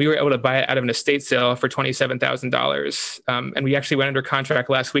 And we were able to buy it out of an estate sale for $27,000. And we actually went under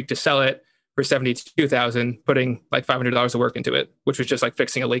contract last week to sell it for $72,000, putting like $500 of work into it, which was just like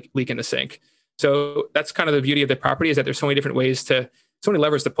fixing a leak in the sink. So that's kind of the beauty of the property, is that there's so many different ways so many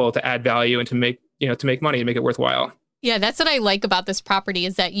levers to pull to add value and to make money and make it worthwhile. Yeah, that's what I like about this property,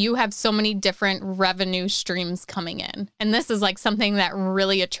 is that you have so many different revenue streams coming in. And this is like something that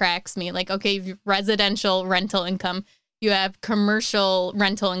really attracts me. Like, okay, you have residential rental income, you have commercial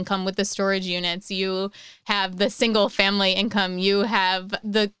rental income with the storage units, you have the single family income, you have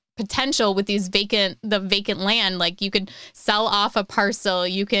the potential with the vacant land. Like, you could sell off a parcel,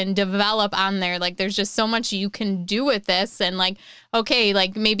 you can develop on there. Like, there's just so much you can do with this. And like, okay,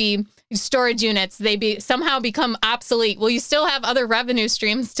 like maybe storage units, they somehow become obsolete. Well, you still have other revenue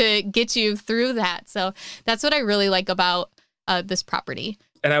streams to get you through that. So that's what I really like about this property.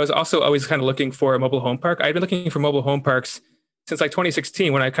 And I was also always kind of looking for a mobile home park. I'd been looking for mobile home parks since like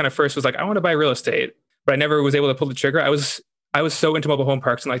 2016, when I kind of first was like, I want to buy real estate, but I never was able to pull the trigger. I was so into mobile home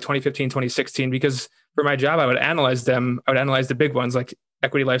parks in like 2015, 2016, because for my job, I would analyze them. I would analyze the big ones like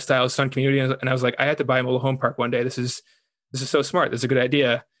Equity Lifestyle, Sun Community. And I was like, I had to buy a mobile home park one day. This is so smart. This is a good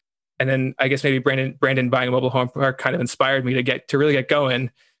idea. And then I guess maybe Brandon buying a mobile home park kind of inspired me to really get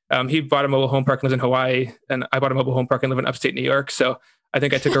going. He bought a mobile home park and lives in Hawaii, and I bought a mobile home park and live in upstate New York. So I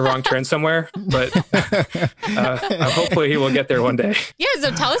think I took a wrong turn somewhere, but hopefully he will get there one day. Yeah,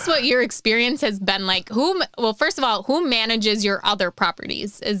 so tell us what your experience has been like. First of all, who manages your other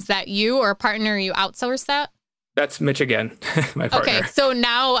properties? Is that you or a partner? You outsource that? That's Mitch again, my partner. Okay, so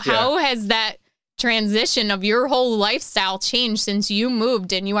now how has that transition of your whole lifestyle changed since you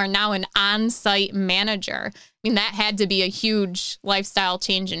moved and you are now an on-site manager. I mean, that had to be a huge lifestyle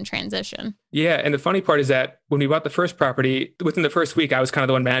change and transition. Yeah. And the funny part is that when we bought the first property, within the first week, I was kind of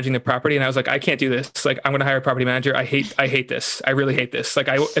the one managing the property. And I was like, I can't do this. Like, I'm going to hire a property manager. I hate this. I really hate this. Like,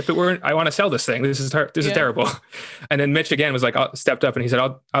 if it weren't, I want to sell this thing. This is terrible. And then Mitch again was like, stepped up and he said,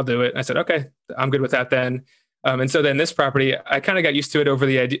 I'll do it. And I said, okay, I'm good with that then. And so then this property, I kind of got used to it over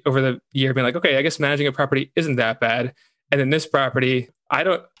the year, being like, okay, I guess managing a property isn't that bad. And then this property,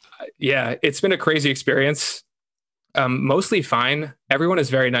 it's been a crazy experience. Mostly fine. Everyone is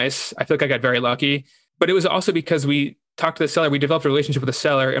very nice. I feel like I got very lucky, but it was also because we talked to the seller. We developed a relationship with the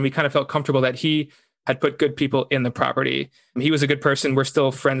seller and we kind of felt comfortable that he had put good people in the property. He was a good person. We're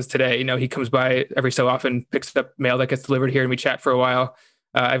still friends today. You know, he comes by every so often, picks up mail that gets delivered here and we chat for a while.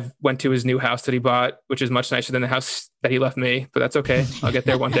 I've went to his new house that he bought, which is much nicer than the house that he left me, but that's okay. I'll get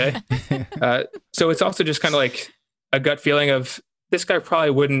there one day. So it's also just kind of like a gut feeling of this guy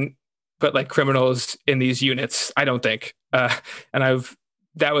probably wouldn't put like criminals in these units, I don't think.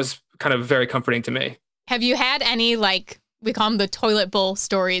 That was kind of very comforting to me. Have you had any, like, we call them the toilet bowl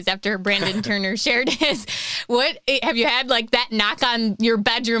stories after Brandon Turner shared his, have you had like that knock on your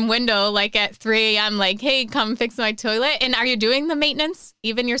bedroom window, like at 3 a.m., like, hey, come fix my toilet? And are you doing the maintenance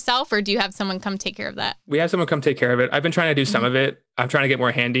even yourself, or do you have someone come take care of that? We have someone come take care of it. I've been trying to do some of it. I'm trying to get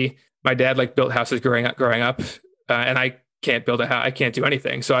more handy. My dad like built houses growing up, and I can't build a house. I can't do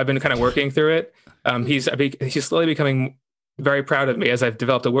anything. So I've been kind of working through it. He's slowly becoming very proud of me as I've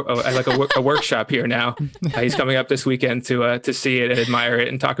developed a workshop here now. He's coming up this weekend to see it and admire it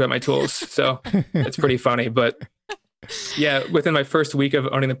and talk about my tools. So it's pretty funny. But yeah, within my first week of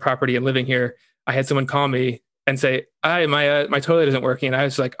owning the property and living here, I had someone call me and say, "Hi, my toilet isn't working." And I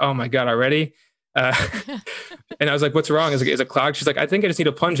was like, "Oh my God, already?" And I was like, "What's wrong? Is it clogged?" She's like, "I think I just need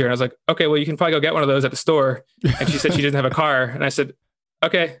a plunger." And I was like, "Okay, well, you can probably go get one of those at the store." And she said she doesn't have a car. And I said,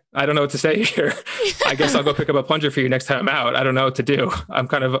 "Okay, I don't know what to say here. I guess I'll go pick up a plunger for you next time I'm out. I don't know what to do. I'm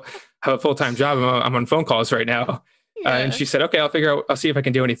kind of have a full-time job. I'm on phone calls right now." Yeah. And she said, "Okay, I'll see if I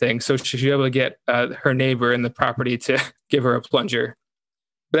can do anything." So she should be able to get her neighbor in the property to give her a plunger.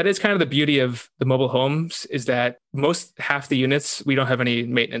 But that is kind of the beauty of the mobile homes, is that half the units we don't have any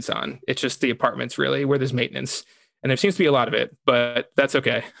maintenance on. It's just the apartments really where there's maintenance. And there seems to be a lot of it, but that's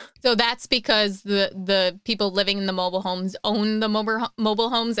okay. So that's because the people living in the mobile homes own the mobile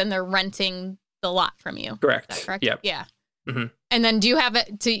homes and they're renting the lot from you. Correct. Is that correct? Yep. Yeah. Mm-hmm. And then do you have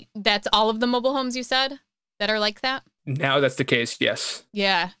that's all of the mobile homes you said that are like that? Now that's the case, yes.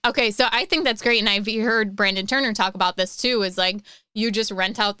 Yeah. Okay, so I think that's great. And I've heard Brandon Turner talk about this too, is like you just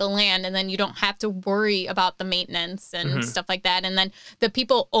rent out the land and then you don't have to worry about the maintenance and stuff like that. And then the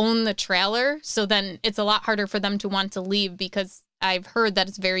people own the trailer. So then it's a lot harder for them to want to leave, because I've heard that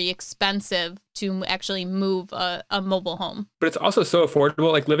it's very expensive to actually move a mobile home. But it's also so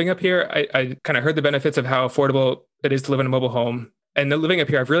affordable. Like living up here, I kind of heard the benefits of how affordable it is to live in a mobile home. And living up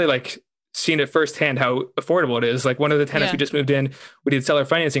here, I've really seen it firsthand how affordable it is. Like one of the tenants we just moved in, we did seller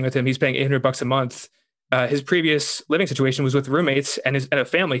financing with him. He's paying $800 a month. His previous living situation was with roommates and a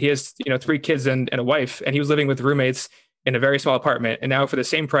family. He has 3 kids and a wife, and he was living with roommates in a very small apartment. And now for the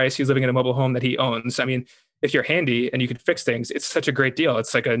same price, he's living in a mobile home that he owns. I mean, if you're handy and you can fix things, it's such a great deal.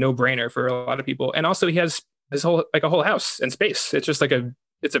 It's like a no-brainer for a lot of people. And also he has his whole house and space. It's just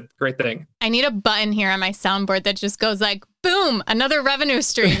it's a great thing. I need a button here on my soundboard that just goes like, boom, another revenue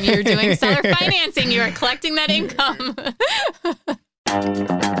stream. You're doing seller financing. You are collecting that income.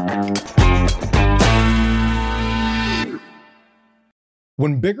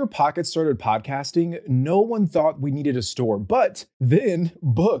 When Bigger Pockets started podcasting, no one thought we needed a store, but then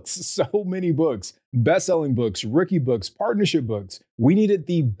books, so many books, best-selling books, rookie books, partnership books. We needed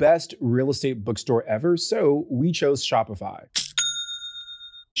the best real estate bookstore ever, so we chose Shopify.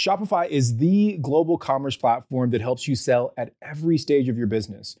 Shopify is the global commerce platform that helps you sell at every stage of your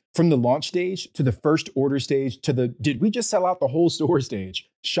business. From the launch stage to the first order stage to the did we just sell out the whole store stage?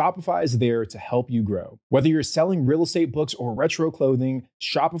 Shopify is there to help you grow. Whether you're selling real estate books or retro clothing,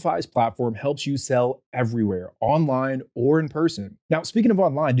 Shopify's platform helps you sell everywhere, online or in person. Now, speaking of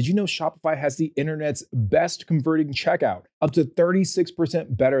online, did you know Shopify has the internet's best converting checkout, up to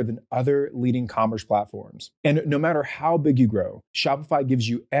 36% better than other leading commerce platforms? And no matter how big you grow, Shopify gives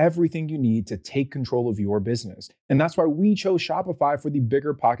you everything you need to take control of your business. And that's why we chose Shopify for the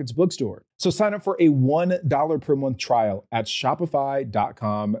Bigger Pockets bookstore. So sign up for a $1 per month trial at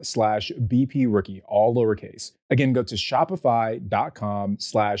shopify.com/BPRookie, all lowercase. Again, go to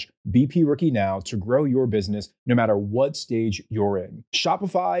shopify.com/BPRookie now to grow your business no matter what stage you're in.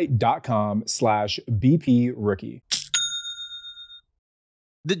 Shopify.com/BPRookie.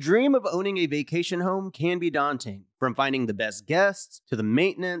 The dream of owning a vacation home can be daunting, from finding the best guests, to the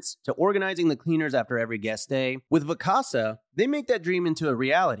maintenance, to organizing the cleaners after every guest stay. With Vacasa, they make that dream into a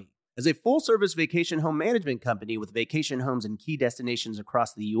reality. As a full-service vacation home management company with vacation homes in key destinations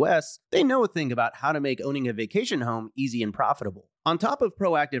across the U.S., they know a thing about how to make owning a vacation home easy and profitable. On top of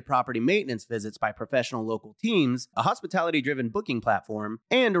proactive property maintenance visits by professional local teams, a hospitality-driven booking platform,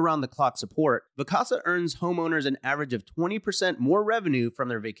 and around-the-clock support, Vacasa earns homeowners an average of 20% more revenue from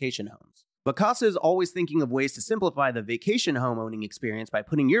their vacation homes. Vacasa is always thinking of ways to simplify the vacation home owning experience by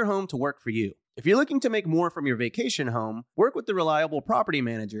putting your home to work for you. If you're looking to make more from your vacation home, work with the reliable property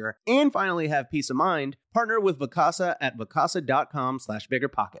manager, and finally have peace of mind, partner with Vacasa at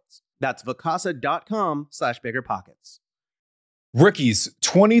vacasa.com/biggerpockets. That's vacasa.com/biggerpockets. Rookies,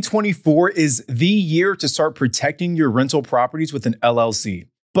 2024 is the year to start protecting your rental properties with an LLC.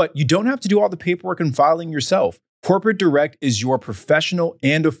 But you don't have to do all the paperwork and filing yourself. Corporate Direct is your professional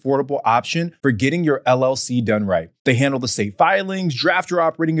and affordable option for getting your LLC done right. They handle the state filings, draft your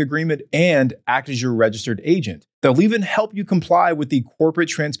operating agreement, and act as your registered agent. They'll even help you comply with the Corporate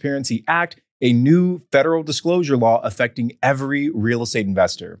Transparency Act, a new federal disclosure law affecting every real estate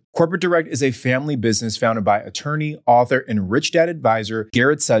investor. Corporate Direct is a family business founded by attorney, author, and rich dad advisor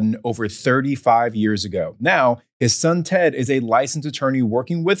Garrett Sutton over 35 years ago. Now, his son Ted is a licensed attorney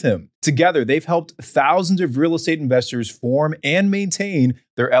working with him. Together, they've helped thousands of real estate investors form and maintain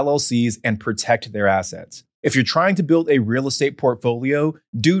their LLCs and protect their assets. If you're trying to build a real estate portfolio,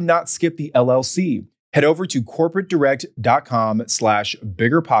 do not skip the LLC. Head over to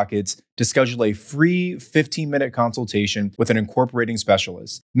corporatedirect.com/biggerpockets to schedule a free 15-minute consultation with an incorporating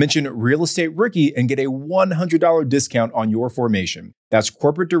specialist. Mention Real Estate Rookie and get a $100 discount on your formation. That's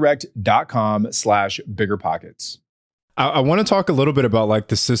corporatedirect.com/biggerpockets. I want to talk a little bit about like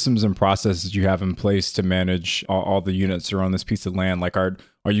the systems and processes you have in place to manage all the units that are on this piece of land. Like, are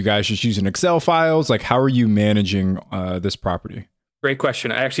you guys just using Excel files? Like, how are you managing this property? Great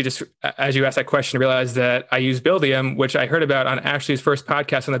question. I actually just, as you asked that question, realized that I use Buildium, which I heard about on Ashley's first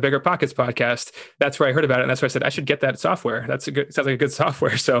podcast on the Bigger Pockets podcast. That's where I heard about it. And that's why I said, I should get that software. Sounds like a good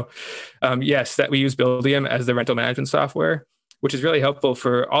software. So yes, that we use Buildium as the rental management software, which is really helpful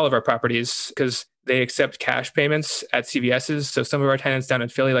for all of our properties because they accept cash payments at CVS's. So some of our tenants down in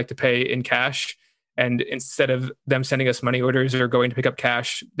Philly like to pay in cash. And instead of them sending us money orders or going to pick up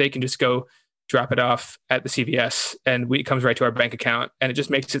cash, they can just go drop it off at the CVS and it comes right to our bank account. And it just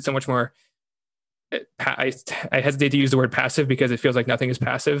makes it so much more, I hesitate to use the word passive because it feels like nothing is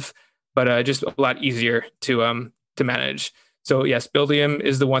passive, but just a lot easier to manage. So yes, Buildium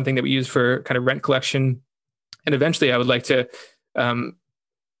is the one thing that we use for kind of rent collection. And eventually I would like to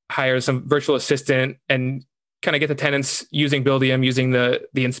hire some virtual assistant and kind of get the tenants using Buildium, using the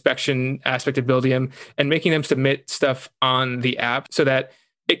inspection aspect of Buildium and making them submit stuff on the app so that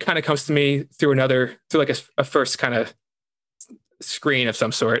it kind of comes to me through like a first kind of screen of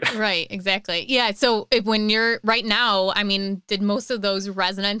some sort. Right, exactly. Yeah. So when you're right now, I mean, did most of those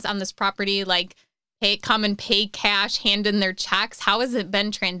residents on this property like come and pay cash, hand in their checks? How has it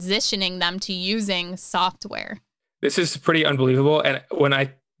been transitioning them to using software? This is pretty unbelievable. And when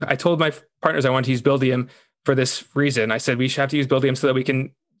I told my partners I wanted to use Buildium for this reason, I said we should have to use Buildium so that we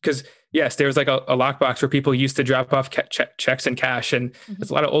can, because yes, there was like a lockbox where people used to drop off checks and cash, and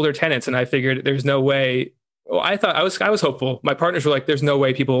it's a lot of older tenants. And I figured there's no way. Well, I thought I was hopeful. My partners were like, "There's no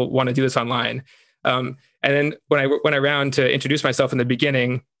way people want to do this online." And then when I went around to introduce myself in the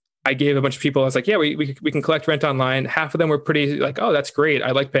beginning, I gave a bunch of people. I was like, "Yeah, we can collect rent online." Half of them were pretty like, "Oh, that's great. I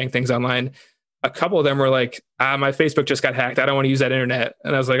like paying things online." A couple of them were like, "My Facebook just got hacked. I don't want to use that internet."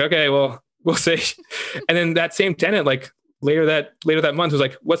 And I was like, "Okay, well, we'll see." And then that same tenant, like. Later that month was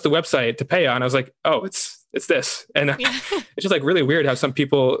like, what's the website to pay on? I was like, oh, it's this. And it's just like really weird how some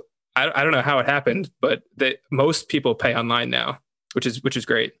people, I don't know how it happened, but most people pay online now, which is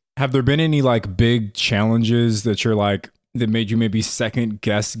great. Have there been any like big challenges that you're like, that made you maybe second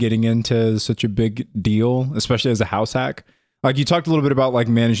guess getting into such a big deal, especially as a house hack? Like you talked a little bit about like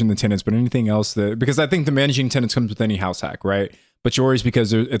managing the tenants, but anything else because I think the managing tenants comes with any house hack, right? But yours,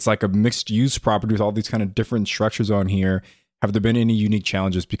 because it's like a mixed use property with all these kind of different structures on here. Have there been any unique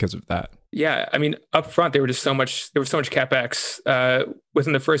challenges because of that? Yeah, I mean, up front, there was so much CapEx.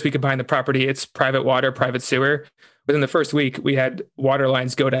 Within the first week of buying the property, it's private water, private sewer. Within the first week, we had water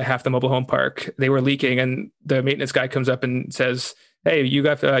lines go to half the mobile home park. They were leaking, and the maintenance guy comes up and says, "Hey, you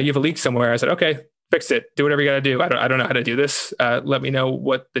have a leak somewhere." I said, "Okay, fix it. Do whatever you got to do. I don't know how to do this. Let me know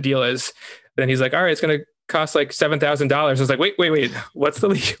what the deal is." And then he's like, "All right, it's going to cost like $7,000. I was like, wait, what's the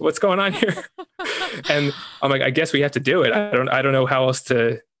leak? What's going on here? And I'm like, I guess we have to do it. I don't know how else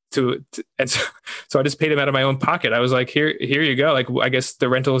to And so I just paid him out of my own pocket. I was like, here you go. Like, I guess the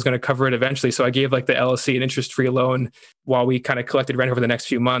rental is going to cover it eventually. So I gave like the LLC an interest-free loan while we kind of collected rent over the next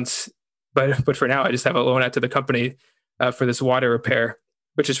few months. But for now, I just have a loan out to the company for this water repair,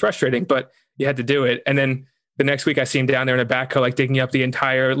 which is frustrating, but you had to do it. And then the next week I see him down there in a backhoe, like digging up the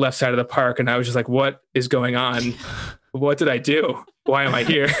entire left side of the park. And I was just like, what is going on? What did I do? Why am I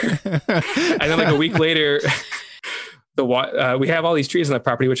here? And then like a week later, we have all these trees on the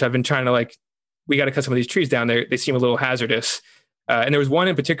property, which I've been trying to we got to cut some of these trees down there. They seem a little hazardous. And there was one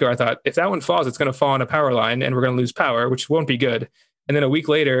in particular, I thought, if that one falls, it's going to fall on a power line and we're going to lose power, which won't be good. And then a week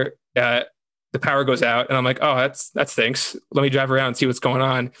later, the power goes out and I'm like, oh, that stinks. Let me drive around and see what's going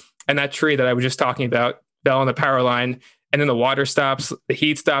on. And that tree that I was just talking about fell on the power line, and then the water stops, the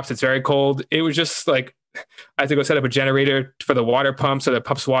heat stops. It's very cold. It was just like, I had to go set up a generator for the water pump so that it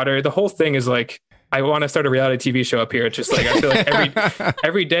pumps water. The whole thing is like, I want to start a reality TV show up here. It's just like, I feel like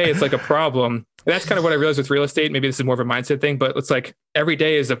every day it's like a problem. And that's kind of what I realized with real estate. Maybe this is more of a mindset thing, but it's like every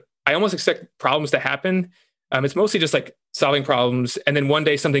day I almost expect problems to happen. It's mostly just like solving problems. And then one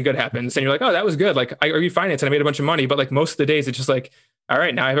day something good happens and you're like, oh, that was good. Like I refinanced and I made a bunch of money. But like most of the days it's just like, all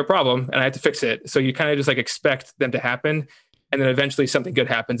right, now I have a problem and I have to fix it. So you kind of just like expect them to happen. And then eventually something good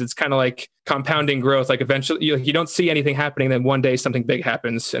happens. It's kind of like compounding growth. Like eventually you don't see anything happening. Then one day something big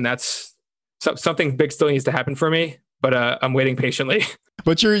happens. And that's something big still needs to happen for me. But I'm waiting patiently.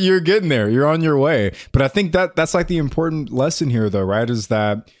 But you're getting there. You're on your way. But I think that's like the important lesson here though, right? Is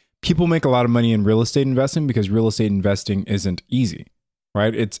that people make a lot of money in real estate investing because real estate investing isn't easy,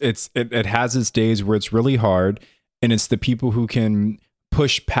 right? It has its days where it's really hard, and it's the people who can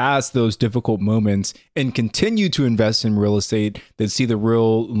push past those difficult moments and continue to invest in real estate that see the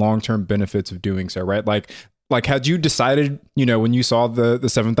real long-term benefits of doing so, right? Like had you decided, when you saw the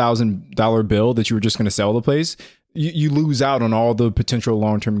 $7,000 bill that you were just going to sell the place, you lose out on all the potential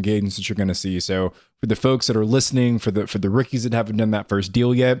long-term gains that you're going to see. So for the folks that are listening, for the rookies that haven't done that first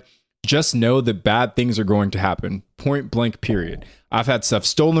deal yet, just know that bad things are going to happen. Point blank, period. I've had stuff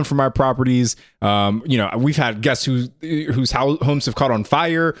stolen from my properties. We've had guests whose homes have caught on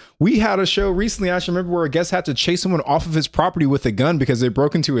fire. We had a show recently, I actually remember, where a guest had to chase someone off of his property with a gun because they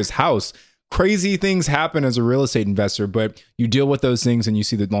broke into his house. Crazy things happen as a real estate investor, but you deal with those things and you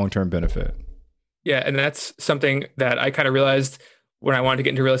see the long-term benefit. Yeah, and that's something that I kind of realized when I wanted to get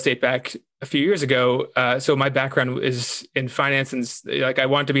into real estate back a few years ago. So my background is in finance, and like I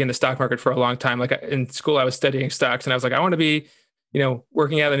wanted to be in the stock market for a long time. Like in school, I was studying stocks, and I was like, I want to be,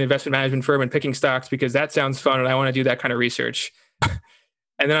 working at an investment management firm and picking stocks because that sounds fun, and I want to do that kind of research.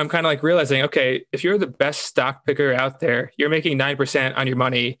 And then I'm kind of like realizing, okay, if you're the best stock picker out there, you're making 9% on your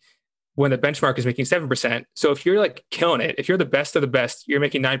money when the benchmark is making 7%. So if you're like killing it, if you're the best of the best, you're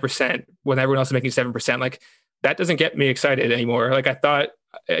making 9% when everyone else is making 7%. Like that doesn't get me excited anymore. Like I thought,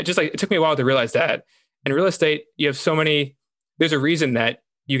 it took me a while to realize that. In real estate, you have there's a reason that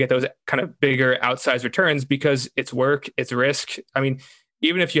you get those kind of bigger outsized returns because it's work, it's risk. I mean,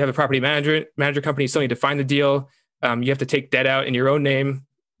 even if you have a property manager company, you still need to find the deal. You have to take debt out in your own name,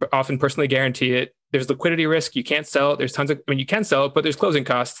 often personally guarantee it. There's liquidity risk. You can't sell it. There's you can sell it, but there's closing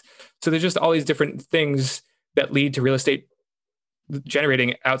costs. So there's just all these different things that lead to real estate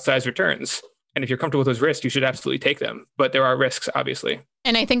generating outsized returns. And if you're comfortable with those risks, you should absolutely take them. But there are risks, obviously.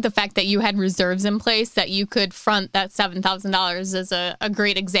 And I think the fact that you had reserves in place that you could front that $7,000 is a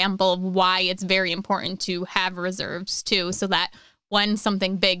great example of why it's very important to have reserves too, so that when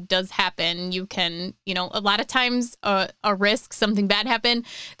something big does happen, you can, a lot of times a risk, something bad happen,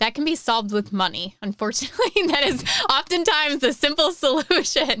 that can be solved with money. Unfortunately, that is oftentimes the simple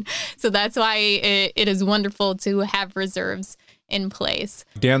solution. So that's why it is wonderful to have reserves in place.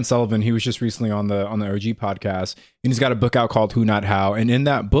 Dan Sullivan, he was just recently on the OG podcast, and he's got a book out called Who Not How. And in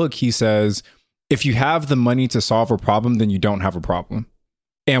that book, he says, if you have the money to solve a problem, then you don't have a problem.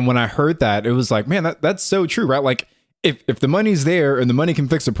 And when I heard that, it was like, man, that's so true, right? Like if the money's there and the money can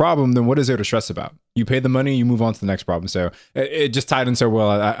fix a problem, then what is there to stress about? You pay the money, you move on to the next problem. So it just tied in so well.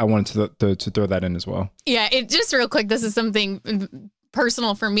 I wanted to throw that in as well. Yeah, just real quick, this is something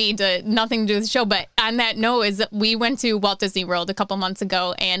personal for me, nothing to do with the show, but on that note is that we went to Walt Disney World a couple months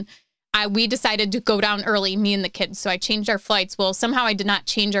ago, and we decided to go down early, me and the kids. So I changed our flights. Well, somehow I did not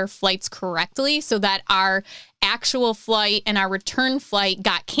change our flights correctly, so that our actual flight and our return flight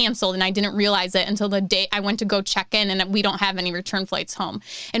got canceled. And I didn't realize it until the day I went to go check in, and we don't have any return flights home.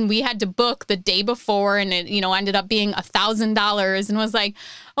 And we had to book the day before, and it, ended up being $1,000, and was like,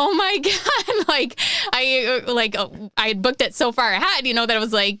 oh my God. I had booked it so far ahead, that it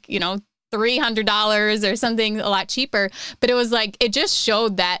was like, $300 or something a lot cheaper. But it was like, it just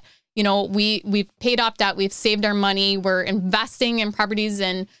showed that we've paid off debt, we've saved our money, we're investing in properties,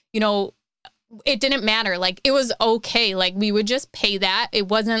 and, it didn't matter. Like, it was okay. Like, we would just pay that. It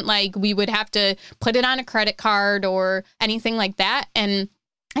wasn't like we would have to put it on a credit card or anything like that. And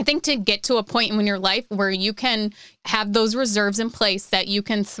I think to get to a point in your life where you can have those reserves in place that you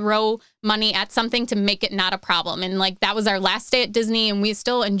can throw money at something to make it not a problem. And like, that was our last day at Disney, and we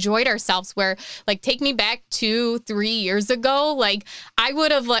still enjoyed ourselves, where like, take me back 2-3 years ago, like it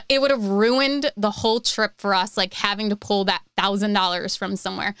would have ruined the whole trip for us, like having to pull that $1,000 from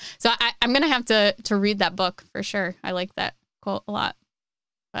somewhere. So I'm going to have to read that book for sure. I like that quote a lot.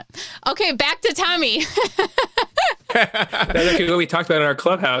 But okay, back to Tommy. That's actually what we talked about in our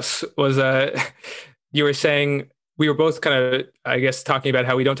clubhouse was you were saying we were both kind of, I guess, talking about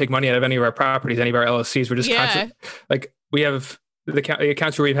how we don't take money out of any of our properties, any of our LLCs. We're just constant, like we have the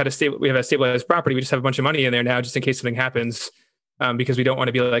accounts where we have a stabilized property. We just have a bunch of money in there now just in case something happens, because we don't want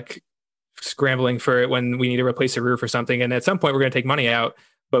to be like scrambling for it when we need to replace a roof or something. And at some point we're going to take money out,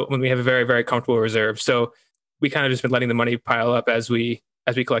 but when we have a very, very comfortable reserve. So we kind of just been letting the money pile up as we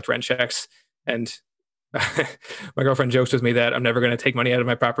collect rent checks. And my girlfriend jokes with me that I'm never going to take money out of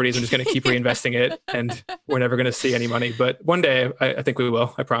my properties. I'm just going to keep reinvesting it, and we're never going to see any money. But one day, I think we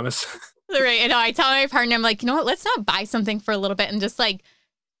will. I promise. Right. And I tell my partner, I'm like, you know what? Let's not buy something for a little bit and just like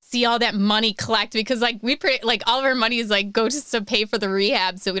see all that money collect, because like all of our money is like go just to pay for the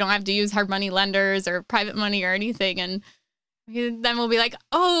rehab, so we don't have to use hard money lenders or private money or anything. And then we'll be like,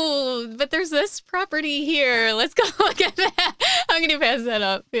 oh, but there's this property here. Let's go look at that. I'm going to pass that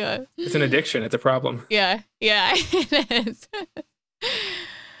up. Yeah. It's an addiction. It's a problem. Yeah, it is.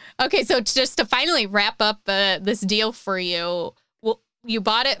 Okay, so just to finally wrap up this deal for you, well, you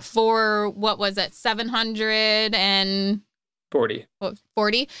bought it for, what was it, 740?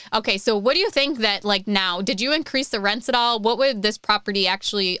 40? Okay, so what do you think that, like, now, did you increase the rents at all? What would this property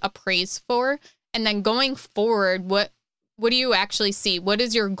actually appraise for? And then going forward, what do you actually see? What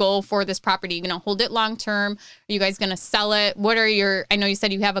is your goal for this property? Are you going to hold it long term? Are you guys going to sell it? I know you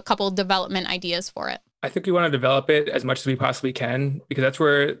said you have a couple of development ideas for it. I think we want to develop it as much as we possibly can, because that's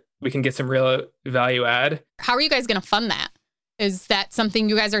where we can get some real value add. How are you guys going to fund that? Is that something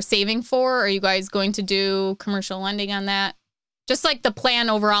you guys are saving for? Are you guys going to do commercial lending on that? Just like the plan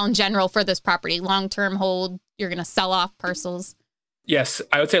overall in general for this property, long-term hold, you're going to sell off parcels. Yes,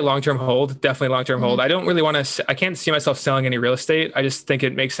 I would say long-term hold, definitely long-term hold. I don't really I can't see myself selling any real estate. I just think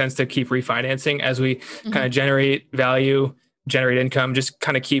it makes sense to keep refinancing as we kind of generate value, generate income, just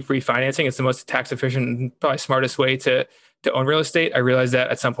kind of keep refinancing. It's the most tax efficient and probably smartest way to own real estate. I realize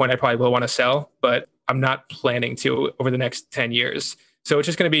that at some point I probably will want to sell, but I'm not planning to over the next 10 years. So it's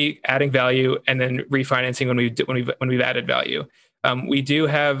just going to be adding value and then refinancing when we've added value. We do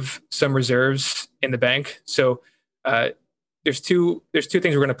have some reserves in the bank. So there's two things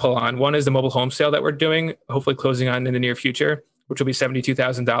we're going to pull on. One is the mobile home sale that we're doing, hopefully closing on in the near future, which will be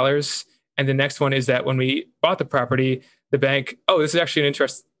 $72,000. And the next one is that when we bought the property, the bank, this is actually an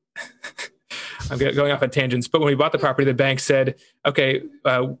interest. I'm going off on tangents, but when we bought the property, the bank said, okay,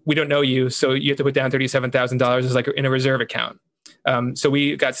 we don't know you, so you have to put down $37,000 as like in a reserve account. So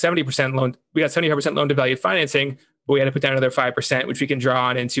we got 70% loan. We got 75% loan to value financing, but we had to put down another 5%, which we can draw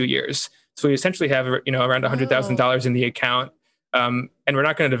on in 2 years. So we essentially have, around $100,000 in the account. And we're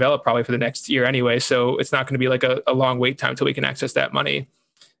not going to develop probably for the next year anyway. So it's not going to be like a long wait time till we can access that money.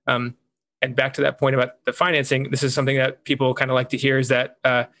 And back to that point about the financing, this is something that people kind of like to hear, is that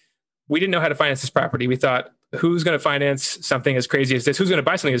we didn't know how to finance this property. We thought, who's going to finance something as crazy as this? Who's going to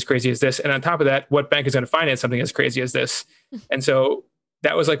buy something as crazy as this? And on top of that, what bank is going to finance something as crazy as this? And so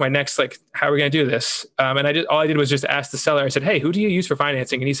that was like my next, how are we going to do this? And all I did was just ask the seller. I said, hey, who do you use for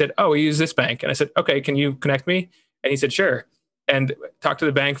financing? And he said, oh, we use this bank. And I said, okay, can you connect me? And he said, sure. And talked to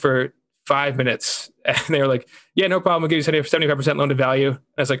the bank for 5 minutes. And they were like, yeah, no problem. We'll give you 75% loan to value. And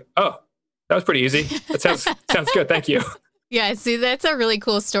I was like, oh, that was pretty easy. That sounds good. Thank you. Yeah, see, that's a really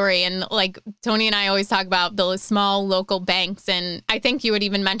cool story. And like Tony and I always talk about those small local banks. And I think you had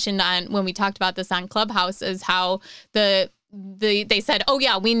even mentioned when we talked about this on Clubhouse, is how they said, oh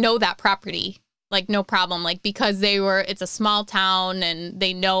yeah, we know that property, like no problem. Like, because it's a small town and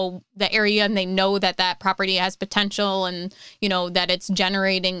they know the area and they know that property has potential and, that it's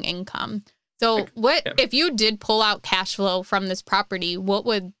generating income. So if you did pull out cash flow from this property, what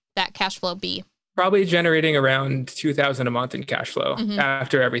would that cash flow be? Probably generating around $2,000 a month in cash flow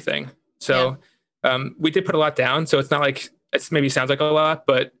after everything. So we did put a lot down. So it's not like, it maybe sounds like a lot,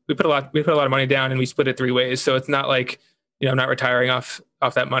 but we put a lot of money down and we split it 3 ways. So it's not like, I'm not retiring off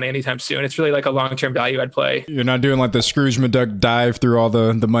off that money anytime soon. It's really like a long-term value add play. You're not doing like the Scrooge McDuck dive through all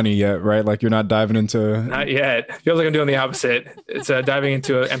the money yet, right? Like you're not diving into. Not yet. Feels like I'm doing the opposite. It's diving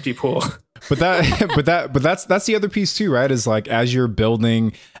into an empty pool. But that's the other piece too, right? Is like as you're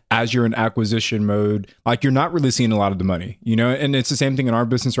building, as you're in acquisition mode, like you're not really seeing a lot of the money, you know. And it's the same thing in our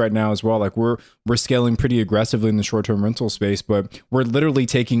business right now as well. Like we're scaling pretty aggressively in the short-term rental space, but we're literally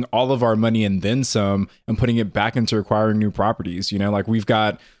taking all of our money and then some and putting it back into acquiring new properties. You know, like we've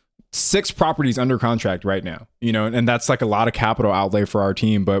got 6 properties under contract right now, you know, and that's like a lot of capital outlay for our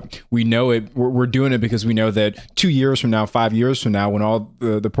team, but we know it, we're doing it because we know that 2 years from now, 5 years from now, when all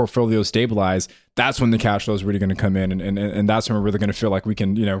the portfolio stabilize, that's when the cash flow is really going to come in. And that's when we're really going to feel like we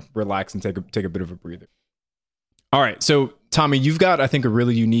can, you know, relax and take a bit of a breather. All right. So Tommy, you've got, I think, a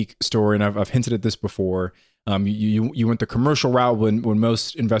really unique story, and I've hinted at this before. You went the commercial route when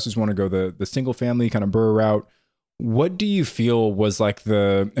most investors want to go the single family kind of BRRRR route. What do you feel was like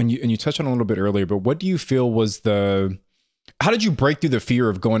and you touched on it a little bit earlier, but what do you feel was how did you break through the fear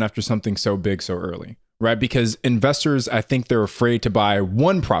of going after something so big so early, right? Because investors, I think they're afraid to buy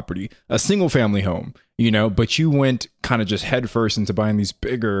one property, a single family home, you know, but you went kind of just head first into buying these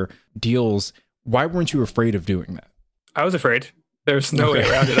bigger deals. Why weren't you afraid of doing that? I was afraid. There's no way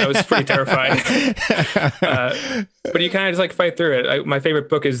around it. I was pretty terrified. But you kind of just like fight through it. My favorite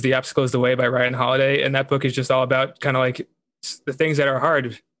book is The Obstacle is the Way by Ryan Holiday. And that book is just all about kind of like the things that are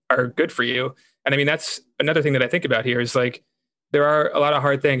hard are good for you. And I mean, that's another thing that I think about here is like, there are a lot of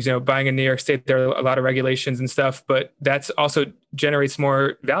hard things, you know, buying in New York State, there are a lot of regulations and stuff, but that's also generates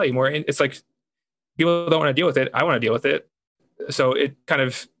more value, it's like people don't want to deal with it. I want to deal with it. So it kind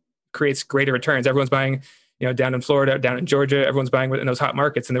of creates greater returns. Everyone's buying, you know, down in Florida, down in Georgia, everyone's buying in those hot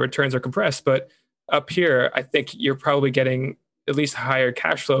markets and the returns are compressed. But up here, I think you're probably getting at least higher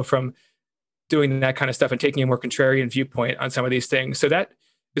cash flow from doing that kind of stuff and taking a more contrarian viewpoint on some of these things. So that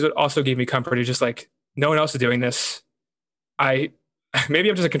is what also gave me comfort, is just like, no one else is doing this. Maybe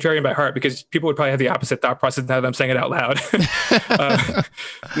I'm just a contrarian by heart, because people would probably have the opposite thought process now that I'm saying it out loud.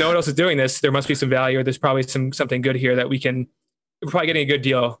 No one else is doing this. There must be some value, or there's probably something good here that we're probably getting a good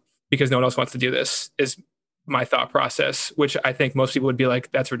deal because no one else wants to do this, is my thought process, which I think most people would be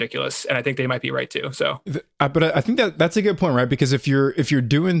like, that's ridiculous. And I think they might be right too. So, but I think that's a good point, right? Because if you're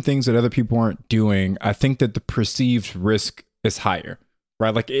doing things that other people aren't doing, I think that the perceived risk is higher,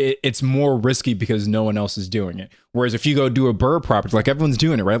 right? Like it's more risky because no one else is doing it. Whereas if you go do a BRRRR property, like everyone's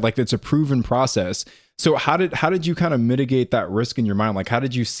doing it, right? Like it's a proven process. So how did you kind of mitigate that risk in your mind? Like how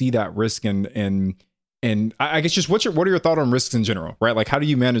did you see that risk and I guess just what are your thoughts on risks in general, right? Like how do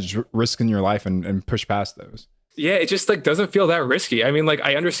you manage risk in your life and push past those? Yeah, it just like doesn't feel that risky. I mean, like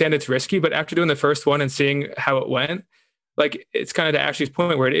I understand it's risky, but after doing the first one and seeing how it went, like it's kind of to Ashley's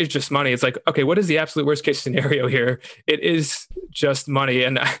point where it is just money. It's like, okay, what is the absolute worst case scenario here? It is just money.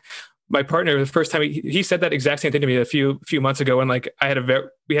 And my partner, the first time he said that exact same thing to me a few months ago, when like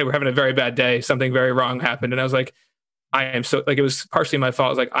we were having a very bad day, something very wrong happened, and I was like, I am so, like, it was partially my fault. I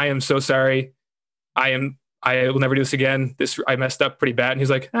was like, I am so sorry. I will never do this again. I messed up pretty bad. And he's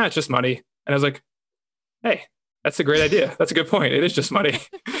like, it's just money. And I was like, hey, that's a great idea. That's a good point. It is just money.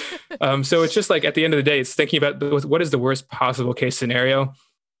 So it's just like, at the end of the day, it's thinking about what is the worst possible case scenario.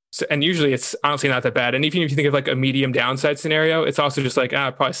 So, and usually it's honestly not that bad. And even if you think of like a medium downside scenario, it's also just like,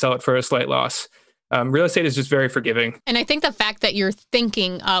 I'll probably sell it for a slight loss. Real estate is just very forgiving. And I think the fact that you're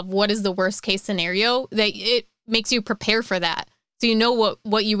thinking of what is the worst case scenario, that it makes you prepare for that. So you know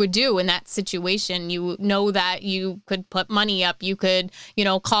what you would do in that situation. You know that you could put money up. You could,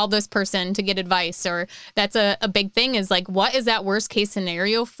 call this person to get advice. Or that's a big thing, is like, what is that worst case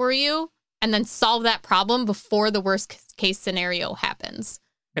scenario for you? And then solve that problem before the worst case scenario happens.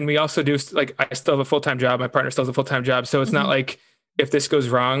 And we also do, like, I still have a full-time job. My partner still has a full-time job. So it's not like if this goes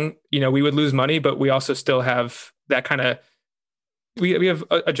wrong, we would lose money, but we also still have that kind of, we have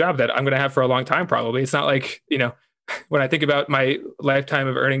a job that I'm going to have for a long time, probably. It's not like, when I think about my lifetime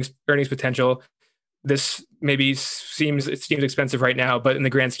of earnings potential, this maybe seems expensive right now, but in the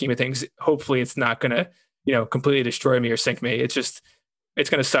grand scheme of things, hopefully it's not going to, completely destroy me or sink me. It's going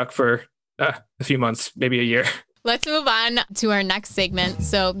to suck for a few months, maybe a year. Let's move on to our next segment.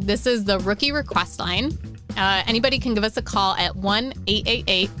 So this is the rookie request line. Anybody can give us a call at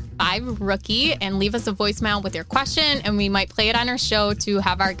 1-888-5-ROOKIE and leave us a voicemail with your question, and we might play it on our show to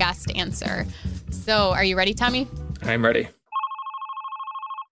have our guest answer. So are you ready, Tommy? I'm ready.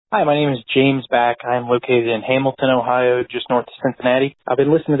 Hi, my name is James Back. I'm located in Hamilton, Ohio, just north of Cincinnati. I've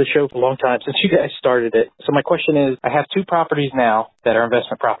been listening to the show for a long time, since you guys started it. So my question is, I have 2 properties now that are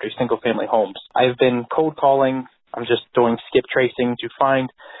investment properties, single-family homes. I've been cold calling I'm just doing skip tracing to find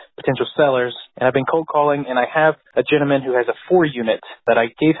potential sellers. And I've been cold calling, and I have a gentleman who has a 4-unit that I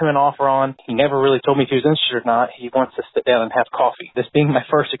gave him an offer on. He never really told me if he was interested or not. He wants to sit down and have coffee. This being my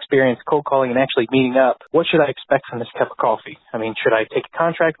first experience cold calling and actually meeting up, what should I expect from this cup of coffee? I mean, should I take a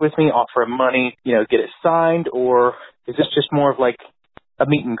contract with me, offer him money, get it signed, or is this just more of like a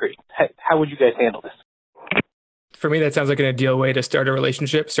meet and greet? How would you guys handle this? For me, that sounds like an ideal way to start a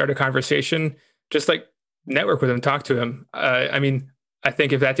relationship, start a conversation, just like network with him, talk to him. I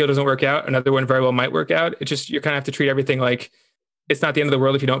think if that deal doesn't work out, another one very well might work out. It's just, you kind of have to treat everything like it's not the end of the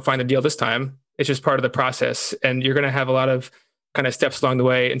world if you don't find a deal this time. It's just part of the process. And you're going to have a lot of kind of steps along the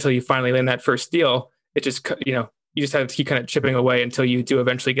way until you finally land that first deal. It just, you just have to keep kind of chipping away until you do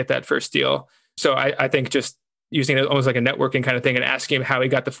eventually get that first deal. So I think just using it almost like a networking kind of thing and asking him how he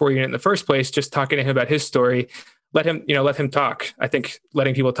got the 4-unit in the first place, just talking to him about his story, let him talk. I think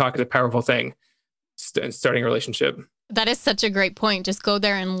letting people talk is a powerful thing. Starting a relationship. That is such a great point. Just go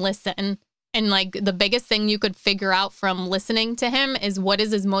there and listen. And like the biggest thing you could figure out from listening to him is what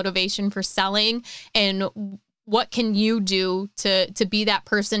is his motivation for selling and what can you do to be that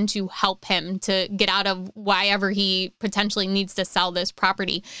person to help him to get out of why ever he potentially needs to sell this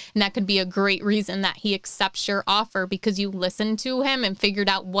property. And that could be a great reason that he accepts your offer because you listened to him and figured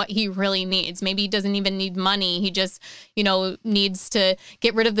out what he really needs. Maybe he doesn't even need money. He just, needs to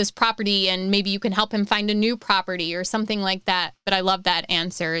get rid of this property and maybe you can help him find a new property or something like that. But I love that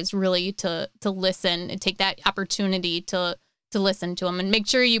answer is really to listen and take that opportunity to listen to him and make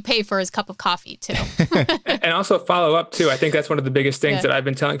sure you pay for his cup of coffee too. And also follow up too. I think that's one of the biggest things that I've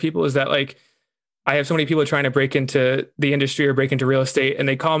been telling people is that like, I have so many people trying to break into the industry or break into real estate and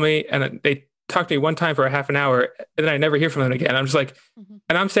they call me and they talk to me one time for a half an hour and then I never hear from them again. I'm just like,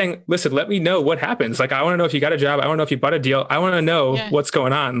 and I'm saying, listen, let me know what happens. Like, I want to know if you got a job. I want to know if you bought a deal. I want to know what's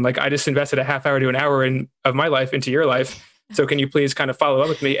going on. Like I just invested a half hour to an hour of my life into your life. So can you please kind of follow up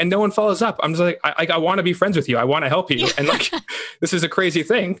with me? And no one follows up. I'm just like, I want to be friends with you. I want to help you. And like, this is a crazy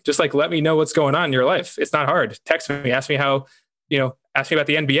thing. Just like, let me know what's going on in your life. It's not hard. Text me, ask me how, ask me about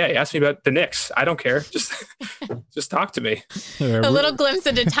the NBA, ask me about the Knicks. I don't care. Just talk to me. A little glimpse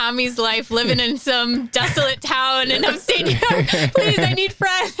into Tommy's life, living in some desolate town in upstate New York. Please, I need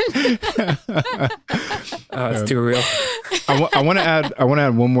friends. It's too real. I want to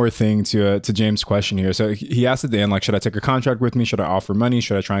add one more thing to James' question here. So he asked at the end, like, should I take a contract with me? Should I offer money?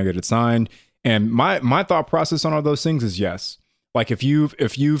 Should I try and get it signed? And my thought process on all those things is yes. Like if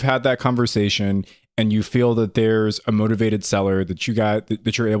you've had that conversation and you feel that there's a motivated seller that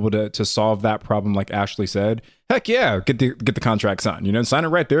you're able to solve that problem, like Ashley said, heck yeah, get the contract signed. Sign it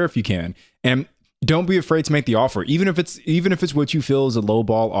right there if you can, and don't be afraid to make the offer, even if it's what you feel is a low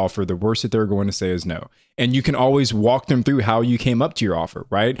ball offer. The worst that they're going to say is no, and you can always walk them through how you came up to your offer,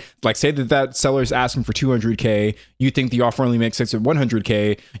 right? Like say that seller is asking for $200K, you think the offer only makes sense at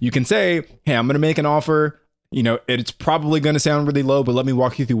 $100K. You can say, hey, I'm going to make an offer. It's probably going to sound really low, but let me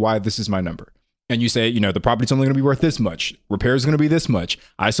walk you through why this is my number. And you say, the property's only going to be worth this much. Repairs going to be this much.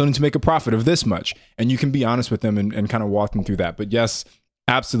 I still need to make a profit of this much. And you can be honest with them and kind of walk them through that. But yes,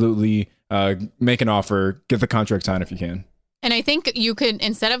 absolutely, make an offer, get the contract signed if you can. And I think you could,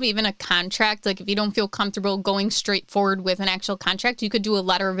 instead of even a contract, like if you don't feel comfortable going straight forward with an actual contract, you could do a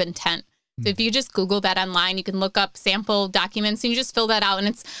letter of intent. So if you just Google that online, you can look up sample documents and you just fill that out. And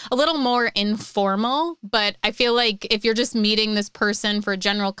it's a little more informal, but I feel like if you're just meeting this person for a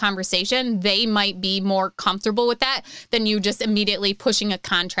general conversation, they might be more comfortable with that than you just immediately pushing a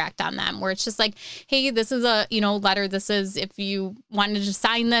contract on them, where it's just like, hey, this is a, letter. This is, if you wanted to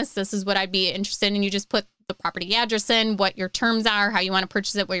sign this is what I'd be interested in. And you just put the property address in, what your terms are, how you want to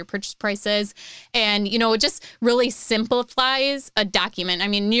purchase it, what your purchase price is. And, it just really simplifies a document. I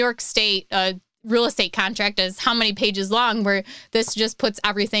mean, New York State real estate contract is how many pages long, where this just puts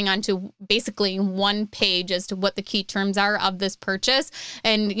everything onto basically one page as to what the key terms are of this purchase.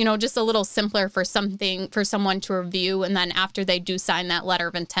 And, just a little simpler for someone to review. And then after they do sign that letter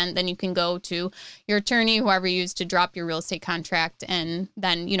of intent, then you can go to your attorney, whoever you use to drop your real estate contract, and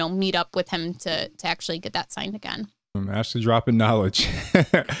then, meet up with him to actually get that signed again. I'm actually dropping knowledge.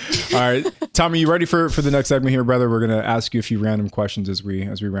 All right, Tommy, you ready for the next segment here, brother? We're going to ask you a few random questions as we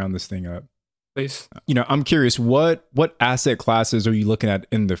round this thing up. Please. I'm curious, what asset classes are you looking at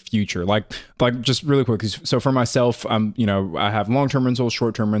in the future? Like just really quick. So for myself, I have long-term rentals,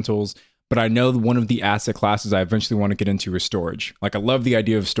 short-term rentals, but I know one of the asset classes I eventually want to get into is storage. Like I love the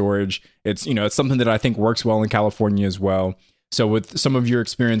idea of storage. It's, it's something that I think works well in California as well. So with some of your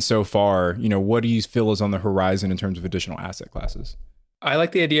experience so far, what do you feel is on the horizon in terms of additional asset classes? I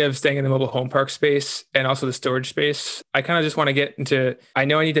like the idea of staying in the mobile home park space and also the storage space. I kind of just want to get into, I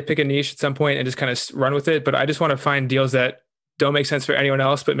know I need to pick a niche at some point and just kind of run with it, but I just want to find deals that don't make sense for anyone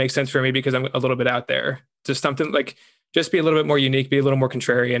else, but make sense for me because I'm a little bit out there. Just something like, just be a little bit more unique, be a little more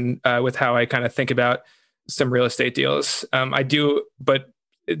contrarian with how I kind of think about some real estate deals. I do, but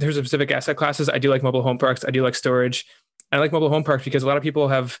there's specific asset classes. I do like mobile home parks. I do like storage. I like mobile home parks because a lot of people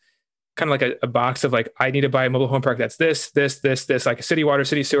have kind of like a box of like, I need to buy a mobile home park that's this, like a city water,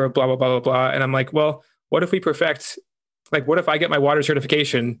 city sewer, blah, blah, blah, blah, blah. And I'm like, well, what if we perfect, like, what if I get my water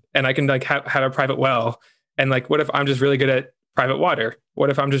certification and I can like have a private well? And like, what if I'm just really good at private water? What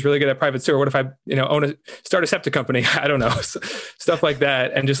if I'm just really good at private sewer? What if I, start a septic company? I don't know, stuff like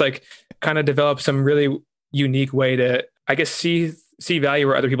that. And just like kind of develop some really unique way to, I guess, see value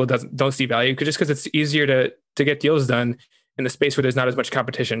where other people don't see value. Just because it's easier to get deals done in the space where there's not as much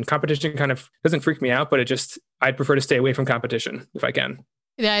competition. Competition kind of doesn't freak me out, but I'd prefer to stay away from competition if I can.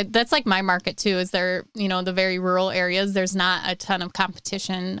 Yeah, that's like my market too, is there, the very rural areas, there's not a ton of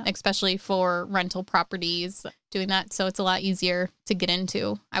competition, especially for rental properties doing that. So it's a lot easier to get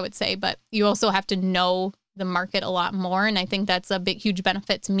into, I would say, but you also have to know the market a lot more. And I think that's a huge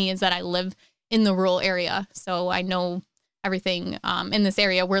benefit to me is that I live in the rural area. So I know everything in this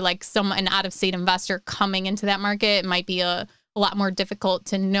area where like an out-of-state investor coming into that market, it might be a lot more difficult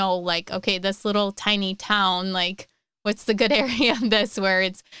to know like, okay, this little tiny town, like what's the good area of this, where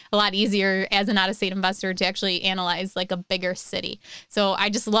it's a lot easier as an out-of-state investor to actually analyze like a bigger city. So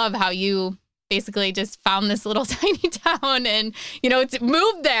I just love how you basically just found this little tiny town and, it's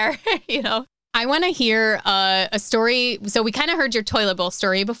moved there, I want to hear a story. So we kind of heard your toilet bowl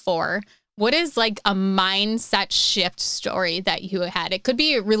story before. What is like a mindset shift story that you had? It could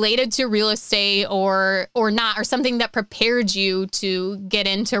be related to real estate or not, or something that prepared you to get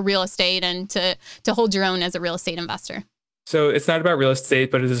into real estate and to hold your own as a real estate investor. So it's not about real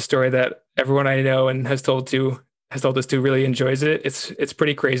estate, but it is a story that everyone I know and has told us to really enjoys it. It's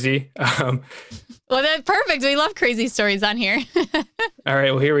pretty crazy. Well, that's perfect. We love crazy stories on here. All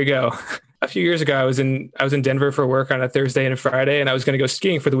right, well, here we go. A few years ago, I was in Denver for work on a Thursday and a Friday, and I was going to go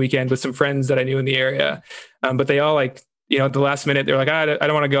skiing for the weekend with some friends that I knew in the area. But they all at the last minute, they're like, I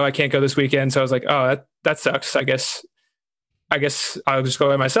don't want to go. I can't go this weekend. So I was like, oh, that sucks. I guess I'll just go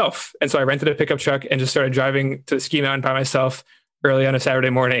by myself. And so I rented a pickup truck and just started driving to the ski mountain by myself early on a Saturday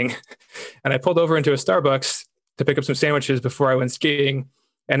morning. And I pulled over into a Starbucks to pick up some sandwiches before I went skiing.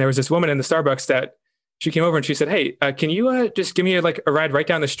 And there was this woman in the Starbucks that she came over and she said, hey, can you just give me a ride right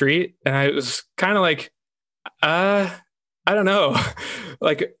down the street? And I was kind of like, I don't know.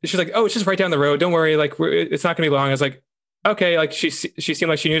 Like, she's like, oh, it's just right down the road. Don't worry. Like, it's not going to be long. I was like, okay. Like she seemed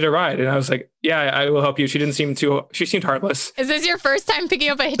like she needed a ride. And I was like, yeah, I will help you. She seemed harmless. Is this your first time picking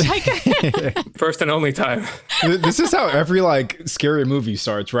up a hitchhiker? First and only time. This is how every scary movie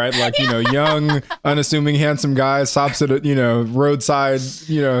starts, right? Like, young, unassuming, handsome guy stops at a, roadside,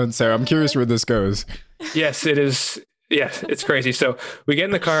 so I'm curious where this goes. Yes, it is. Yes, it's crazy. So we get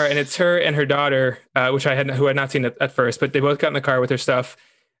in the car and it's her and her daughter, who I had not seen at first, but they both got in the car with their stuff.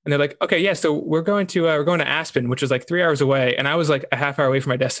 And they're like, okay, yeah, so we're going to Aspen, which is like 3 hours away. And I was like a half hour away from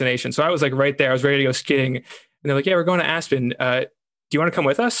my destination. So I was like right there. I was ready to go skiing. And they're like, yeah, we're going to Aspen. Do you want to come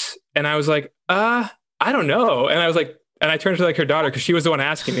with us? And I was like, I don't know. And I was like, and I turned to her daughter because she was the one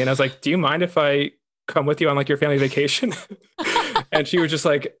asking me. And I was like, do you mind if I come with you on your family vacation? And she was just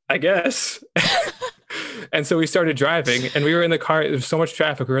like, I guess. And so we started driving and we were in the car. There was so much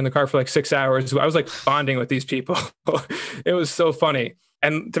traffic. We were in the car for 6 hours. I was bonding with these people. It was so funny.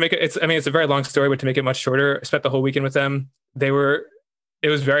 And to make it's a very long story, but to make it much shorter, I spent the whole weekend with them. It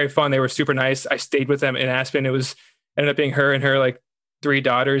was very fun. They were super nice. I stayed with them in Aspen. Ended up being her and her 3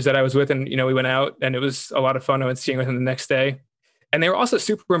 daughters that I was with. And, we went out and it was a lot of fun. I went skiing with them the next day. And they were also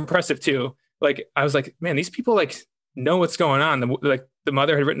super impressive too. I was like, man, these people know what's going on. The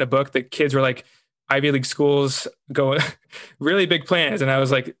mother had written a book. The kids were Ivy League schools, going really big plans. And I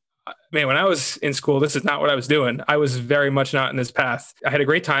was like, man, when I was in school, this is not what I was doing. I was very much not in this path. I had a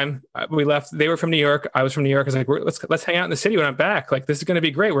great time. We left. They were from New York. I was from New York. I was like, let's hang out in the city when I'm back. This is going to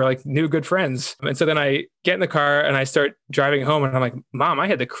be great. We're new good friends. And so then I get in the car and I start driving home and I'm like, Mom, I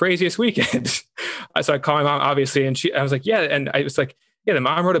had the craziest weekend. So I call my mom, obviously. And I was like, yeah. And I was like, yeah, the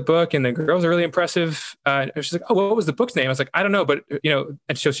mom wrote a book and the girls are really impressive. And she's like, oh, what was the book's name? I was like, I don't know. But,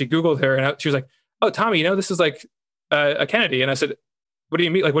 and so she Googled her and she was like, oh, Tommy, this is a Kennedy. And I said, what do you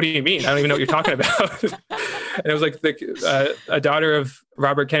mean? What do you mean? I don't even know what you're talking about. And it was a daughter of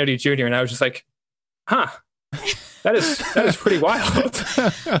Robert Kennedy Jr. And I was just like, huh, that is pretty wild.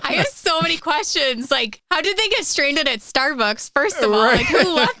 I have so many questions. How did they get stranded at Starbucks? First of all,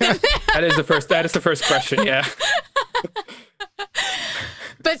 who left them there? That is the first question. Yeah.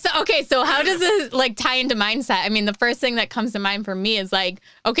 But so how does this like tie into mindset? I mean, the first thing that comes to mind for me is like,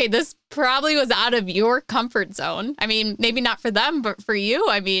 okay, this probably was out of your comfort zone. I mean, maybe not for them, but for you.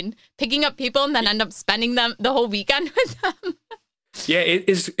 I mean, picking up people and then end up spending the whole weekend with them. Yeah, it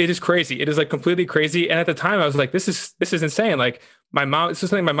is crazy. It is like completely crazy. And at the time I was like, this is insane. Like my mom, this is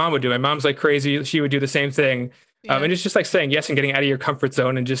something my mom would do. My mom's like crazy. She would do the same thing. Yeah. And it's just like saying yes and getting out of your comfort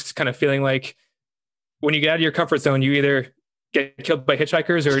zone and just kind of feeling like when you get out of your comfort zone, you either get killed by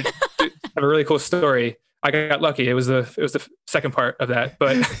hitchhikers or have a really cool story. I got lucky. It was the second part of that.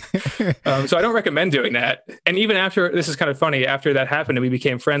 But so I don't recommend doing that. And even after, this is kind of funny, after that happened and we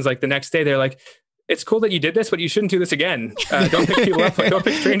became friends, like the next day, they're like, it's cool that you did this, but you shouldn't do this again. Don't pick people up. Don't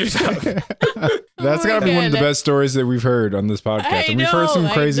pick strangers up. That's got to be one of the best stories that we've heard on this podcast. And we've heard some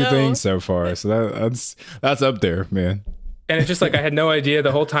crazy things so far. So that's up there, man. And it's just like, I had no idea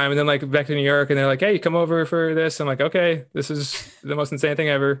the whole time. And then like back to New York and they're like, hey, come over for this. I'm like, okay, this is the most insane thing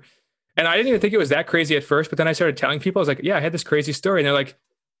ever. And I didn't even think it was that crazy at first, but then I started telling people, I was like, yeah, I had this crazy story. And they're like,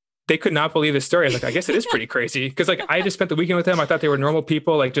 they could not believe this story. I was like, I guess it is pretty crazy. Cause like, I just spent the weekend with them. I thought they were normal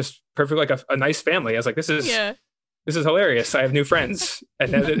people, like just perfect, like a nice family. I was like, this is hilarious. I have new friends.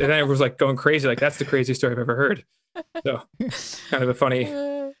 And then I was like going crazy. Like that's the craziest story I've ever heard. So kind of a funny,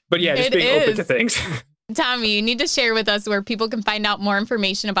 but yeah, just being open to things. Tommy, you need to share with us where people can find out more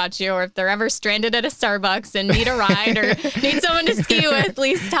information about you, or if they're ever stranded at a Starbucks and need a ride or need someone to ski with,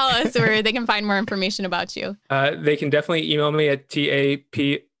 please tell us where they can find more information about you. They can definitely email me at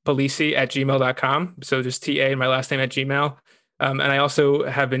tapppolise@gmail.com. So just TA and my last name at Gmail. And I also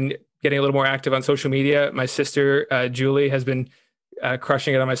have been getting a little more active on social media. My sister, Julie, has been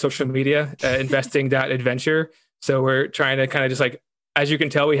crushing it on my social media, investing.adventure. So we're trying to kind of just like, as you can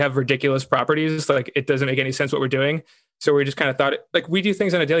tell, we have ridiculous properties. Like it doesn't make any sense what we're doing. So we just kind of thought, like we do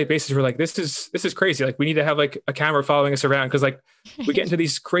things on a daily basis. We're like, this is crazy. Like we need to have like a camera following us around. Cause like we get into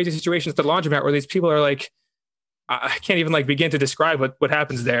these crazy situations at the laundromat where these people are like, I can't even like begin to describe what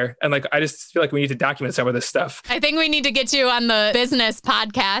happens there. And like, I just feel like we need to document some of this stuff. I think we need to get you on the business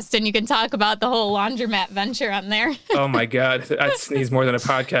podcast and you can talk about the whole laundromat venture on there. Oh my God. That needs more than a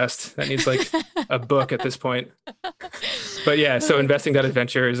podcast. That needs like a book at this point. But yeah, so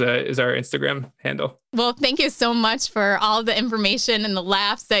investing.adventure is our Instagram handle. Well, thank you so much for all the information and the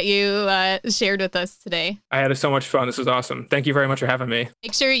laughs that you shared with us today. I had so much fun. This was awesome. Thank you very much for having me.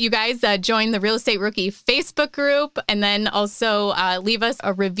 Make sure you guys join the Real Estate Rookie Facebook group and then also leave us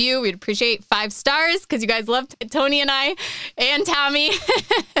a review. We'd appreciate 5 stars because you guys love Tony and I and Tommy.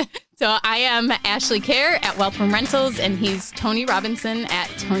 So I am Ashley Kerr at Wealth from Rentals, and he's Tony Robinson at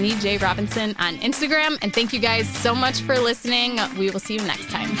Tony J. Robinson on Instagram. And thank you guys so much for listening. We will see you next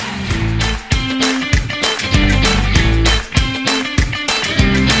time.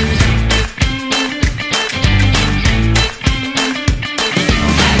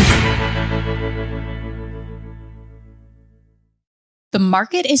 The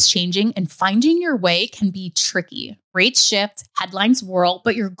market is changing and finding your way can be tricky. Rates shift, headlines whirl,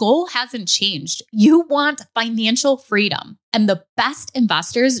 but your goal hasn't changed. You want financial freedom. And the best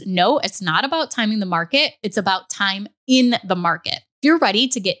investors know it's not about timing the market, it's about time in the market. If you're ready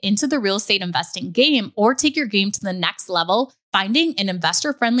to get into the real estate investing game or take your game to the next level, finding an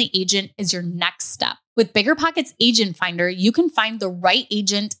investor-friendly agent is your next step. With BiggerPockets Agent Finder, you can find the right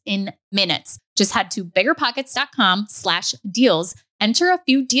agent in minutes. Just head to biggerpockets.com/deals. Enter a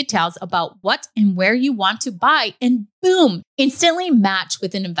few details about what and where you want to buy, and boom, instantly match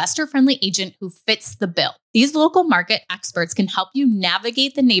with an investor-friendly agent who fits the bill. These local market experts can help you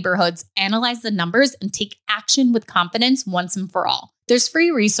navigate the neighborhoods, analyze the numbers, and take action with confidence once and for all. There's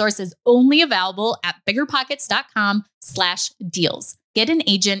free resources only available at biggerpockets.com/deals. Get an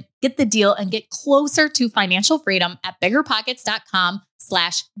agent, get the deal, and get closer to financial freedom at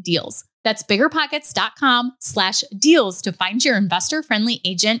biggerpockets.com/deals. That's biggerpockets.com/deals to find your investor-friendly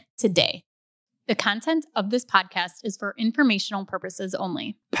agent today. The content of this podcast is for informational purposes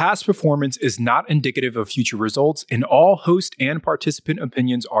only. Past performance is not indicative of future results, and all host and participant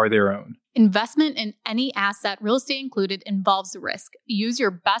opinions are their own. Investment in any asset, real estate included, involves risk. Use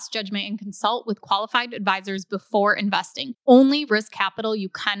your best judgment and consult with qualified advisors before investing. Only risk capital you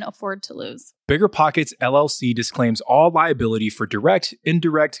can afford to lose. BiggerPockets LLC disclaims all liability for direct,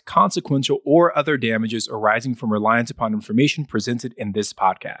 indirect, consequential, or other damages arising from reliance upon information presented in this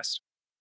podcast.